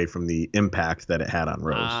taken away from the impact that it had on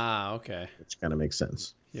Rose. Ah, okay. Which kind of makes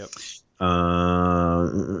sense. Yep.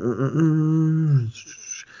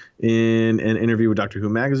 In an interview with Doctor Who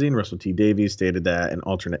magazine, Russell T Davies stated that an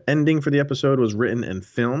alternate ending for the episode was written and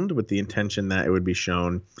filmed with the intention that it would be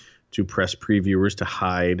shown to press previewers to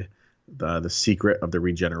hide the secret of the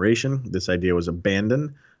regeneration. This idea was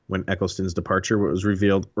abandoned when Eccleston's departure was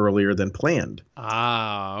revealed earlier than planned.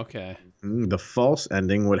 Ah, okay. The false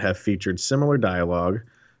ending would have featured similar dialogue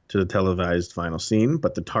to the televised final scene,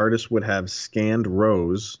 but the TARDIS would have scanned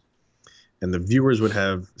Rose, and the viewers would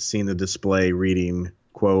have seen the display reading,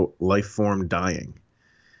 quote, "life form dying."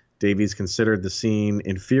 Davies considered the scene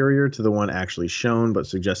inferior to the one actually shown, but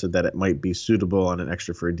suggested that it might be suitable on an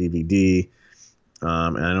extra for a DVD.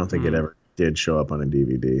 And I don't think it ever did show up on a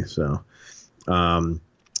DVD. So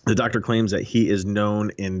the Doctor claims that he is known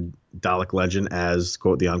in Dalek legend as,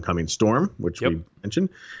 quote, the oncoming storm, which we mentioned,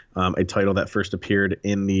 a title that first appeared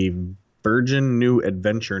in the Virgin New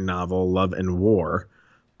Adventure novel Love and War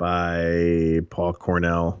by Paul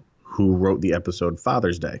Cornell, who wrote the episode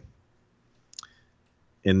Father's Day.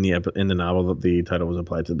 In the novel, the title was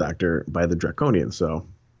applied to the Doctor by the Draconians, so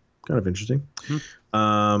kind of interesting.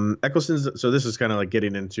 Eccleston's, so this is kind of like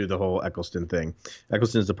getting into the whole Eccleston thing.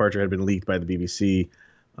 Eccleston's departure had been leaked by the BBC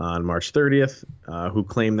on March 30th, who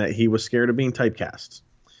claimed that he was scared of being typecast.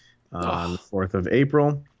 On the 4th of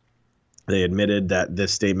April, they admitted that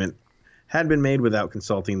this statement had been made without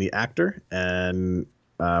consulting the actor and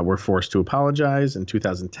were forced to apologize. In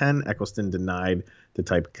 2010, Eccleston denied the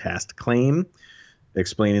typecast claim,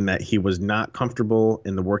 explaining that he was not comfortable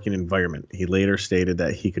in the working environment. He later stated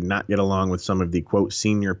that he could not get along with some of the, quote,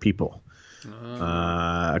 senior people.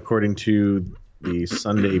 According to the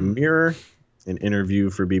Sunday Mirror, an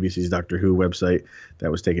interview for BBC's Doctor Who website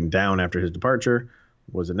that was taken down after his departure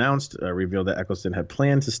was announced, revealed that Eccleston had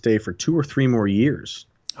planned to stay for 2 or 3 more years.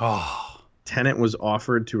 Tennant was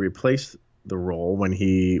offered to replace the role when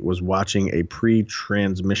he was watching a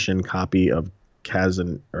pre-transmission copy of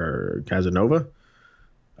Casanova.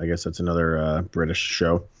 I guess that's another British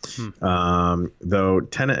show. Though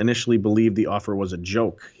Tennant initially believed the offer was a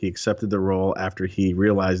joke, he accepted the role after he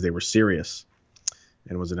realized they were serious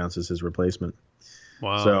and was announced as his replacement.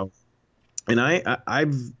 Wow. So, and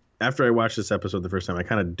I've after I watched this episode the first time, I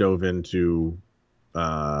kind of dove into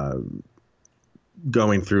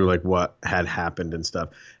going through like what had happened and stuff.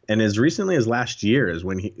 And as recently as last year is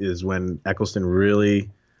when Eccleston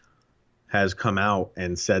really has come out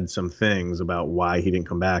and said some things about why he didn't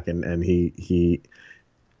come back, and he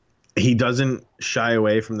doesn't shy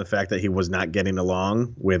away from the fact that he was not getting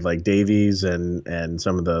along with like Davies and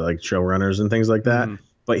some of the like showrunners and things like that.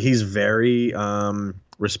 But he's very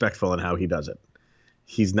respectful in how he does it.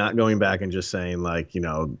 He's not going back and just saying like,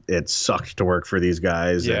 it sucked to work for these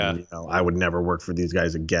guys. Yeah. And, I would never work for these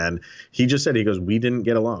guys again. He just said, he goes, we didn't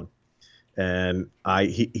get along. And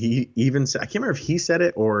he even said, I can't remember if he said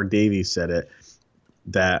it or Davies said it,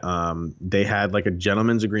 that they had like a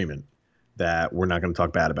gentleman's agreement that we're not going to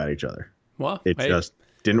talk bad about each other. Well, it just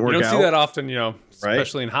didn't work out. You don't see that often,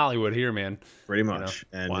 especially right? in Hollywood here, man. Pretty much.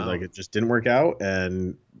 And wow. like, it just didn't work out.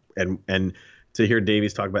 And to hear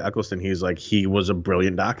Davies talk about Eccleston, he's like, he was a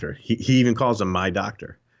brilliant doctor. He even calls him my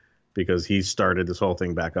doctor because he started this whole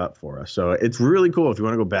thing back up for us. So it's really cool if you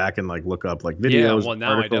want to go back and like look up like videos. Yeah, well,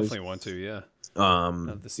 now articles. I definitely want to. Yeah.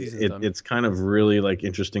 The season's done. It's kind of really like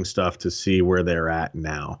interesting stuff to see where they're at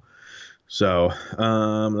now. So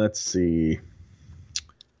let's see.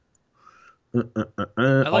 Go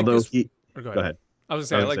ahead. I was gonna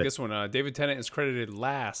say I like this one. David Tennant is credited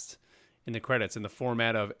last in the credits in the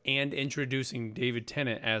format of and introducing David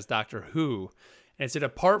Tennant as Doctor Who. And it said,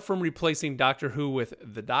 apart from replacing Doctor Who with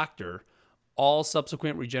the Doctor, all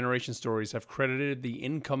subsequent regeneration stories have credited the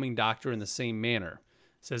incoming Doctor in the same manner.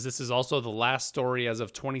 It says this is also the last story as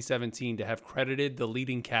of 2017 to have credited the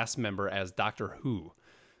leading cast member as Doctor Who.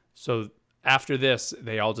 So after this,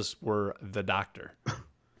 they all just were the Doctor.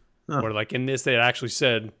 Or like in this, they actually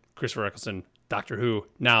said Christopher Eccleston, Doctor Who.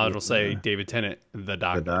 Now it'll say David Tennant, the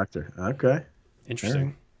Doctor. The Doctor. Okay.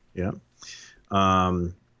 Interesting. Right. Yeah.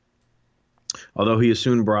 Although he is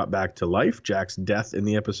soon brought back to life, Jack's death in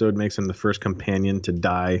the episode makes him the first companion to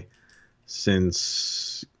die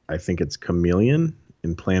since, I think it's Chameleon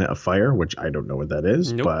in Planet of Fire, which I don't know what that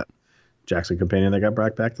is, but Jack's a companion that got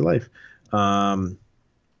brought back to life.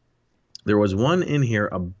 There was one in here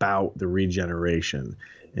about the regeneration,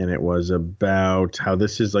 and it was about how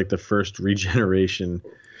this is like the first regeneration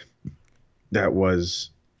that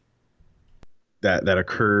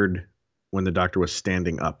occurred when the Doctor was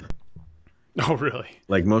standing up. Oh, really?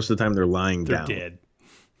 Like most of the time they're lying They're down. dead.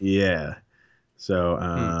 Yeah. So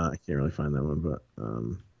I can't really find that one, but I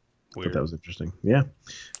thought that was interesting. Yeah.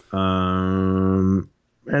 And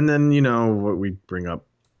then, what we bring up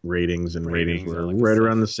ratings were like right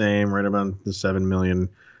around the same, right around the 7 million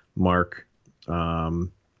mark. But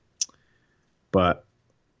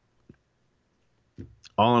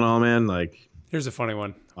all in all, man, like, here's a funny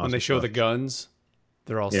one. Awesome when they show stuff. the guns,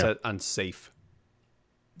 they're all set on safe.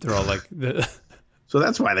 They're all like so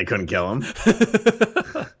that's why they couldn't kill him.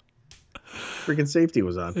 Freaking safety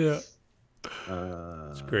was on. Yeah.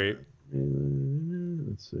 It's great.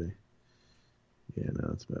 Let's see. Yeah, no,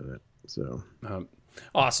 that's about it. So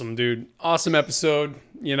awesome, dude. Awesome episode.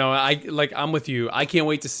 I'm with you. I can't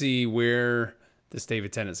wait to see where this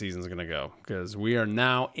David Tennant season is going to go, because we are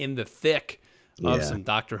now in the thick of some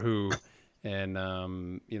Doctor Who.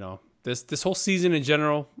 And, this whole season in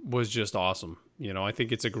general was just awesome. I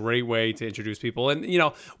think it's a great way to introduce people. And,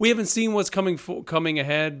 we haven't seen what's coming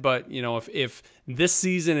ahead, but, if this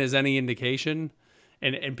season is any indication,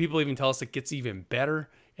 and people even tell us it gets even better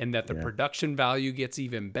and that the production value gets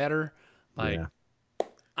even better, I'm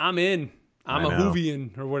in. I'm a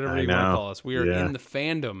Whovian, or whatever you want to call us. We are in the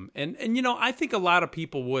fandom. And I think a lot of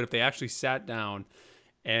people would, if they actually sat down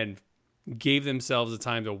and gave themselves the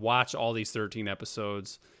time to watch all these 13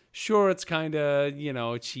 episodes. Sure, it's kind of,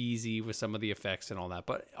 cheesy with some of the effects and all that.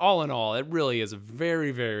 But all in all, it really is a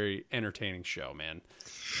very, very entertaining show, man.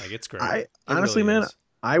 Like, it's great. Honestly, man,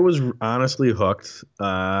 I was honestly hooked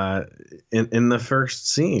in the first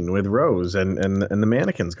scene with Rose and the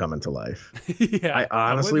mannequins coming to life. Yeah,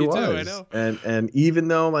 I honestly was. Too, I know. And even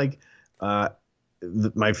though, like,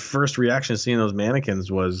 my first reaction to seeing those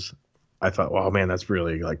mannequins was, I thought, oh man, that's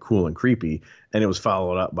really like cool and creepy. And it was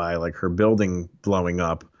followed up by like her building blowing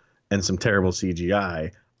up and some terrible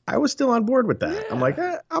CGI. I was still on board with that. Yeah. I'm like,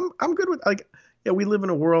 I'm good with, like, we live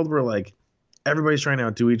in a world where like everybody's trying to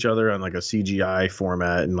outdo each other on like a CGI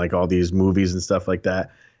format and like all these movies and stuff like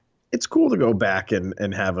that. It's cool to go back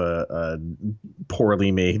and have a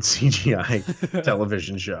poorly made CGI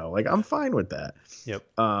television show. Like, I'm fine with that. Yep.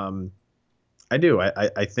 I do.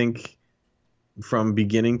 I think from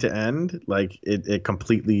beginning to end, like it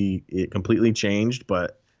completely changed,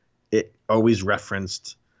 but it always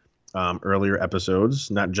referenced earlier episodes,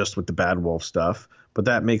 not just with the Bad Wolf stuff. But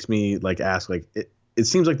that makes me like ask, like, it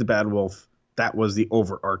seems like the Bad Wolf, that was the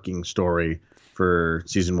overarching story for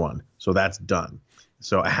season 1. So that's done.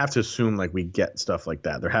 So I have to assume like we get stuff like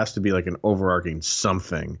that. There has to be like an overarching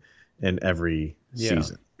something in every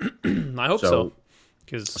season. I hope so.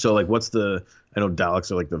 So like I know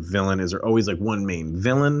Daleks are like the villain. Is there always like one main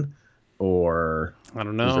villain, or I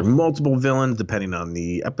don't know. Is there multiple villains depending on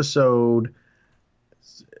the episode?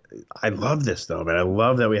 I love this though, man. I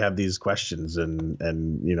love that we have these questions and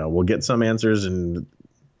we'll get some answers and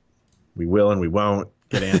we will and we won't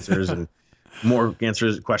get answers and more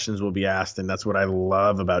questions will be asked, and that's what I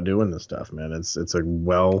love about doing this stuff, man. It's a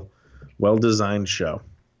well designed show.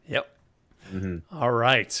 Yep. All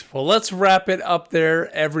right. Well, let's wrap it up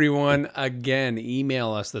there, everyone. Again,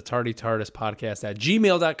 email us, the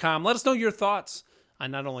tardytardispodcast@gmail.com. Let us know your thoughts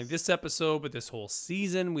on not only this episode, but this whole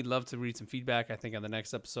season. We'd love to read some feedback, I think, on the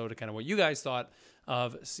next episode of kind of what you guys thought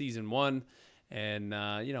of season 1. And,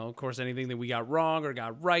 of course, anything that we got wrong or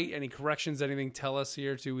got right, any corrections, anything, tell us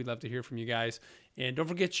here, too. We'd love to hear from you guys. And don't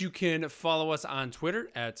forget, you can follow us on Twitter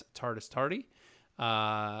at TardisTardy.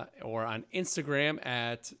 Or on Instagram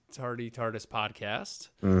at TardTardis Podcast.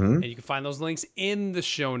 And you can find those links in the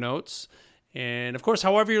show notes. And of course,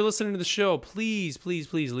 however you're listening to the show, please, please,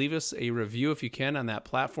 please leave us a review if you can on that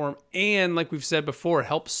platform. And like we've said before,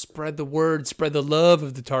 help spread the word, spread the love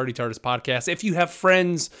of the TardTardis Podcast. If you have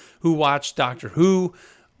friends who watch Doctor Who,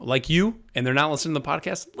 like you, and they're not listening to the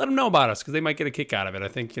podcast, let them know about us because they might get a kick out of it. I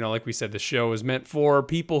think, like we said, the show is meant for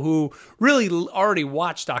people who really already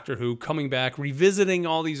watch Doctor Who, coming back, revisiting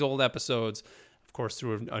all these old episodes, of course,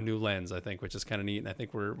 through a new lens, I think, which is kind of neat. And I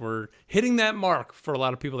think we're hitting that mark for a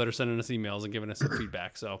lot of people that are sending us emails and giving us some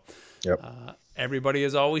feedback. So everybody,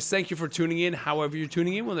 as always, thank you for tuning in, however you're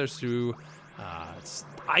tuning in, whether it's through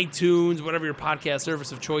iTunes, whatever your podcast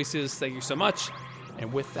service of choice is. Thank you so much.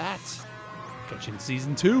 And with that, catch you in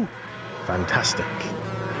season 2. Fantastic.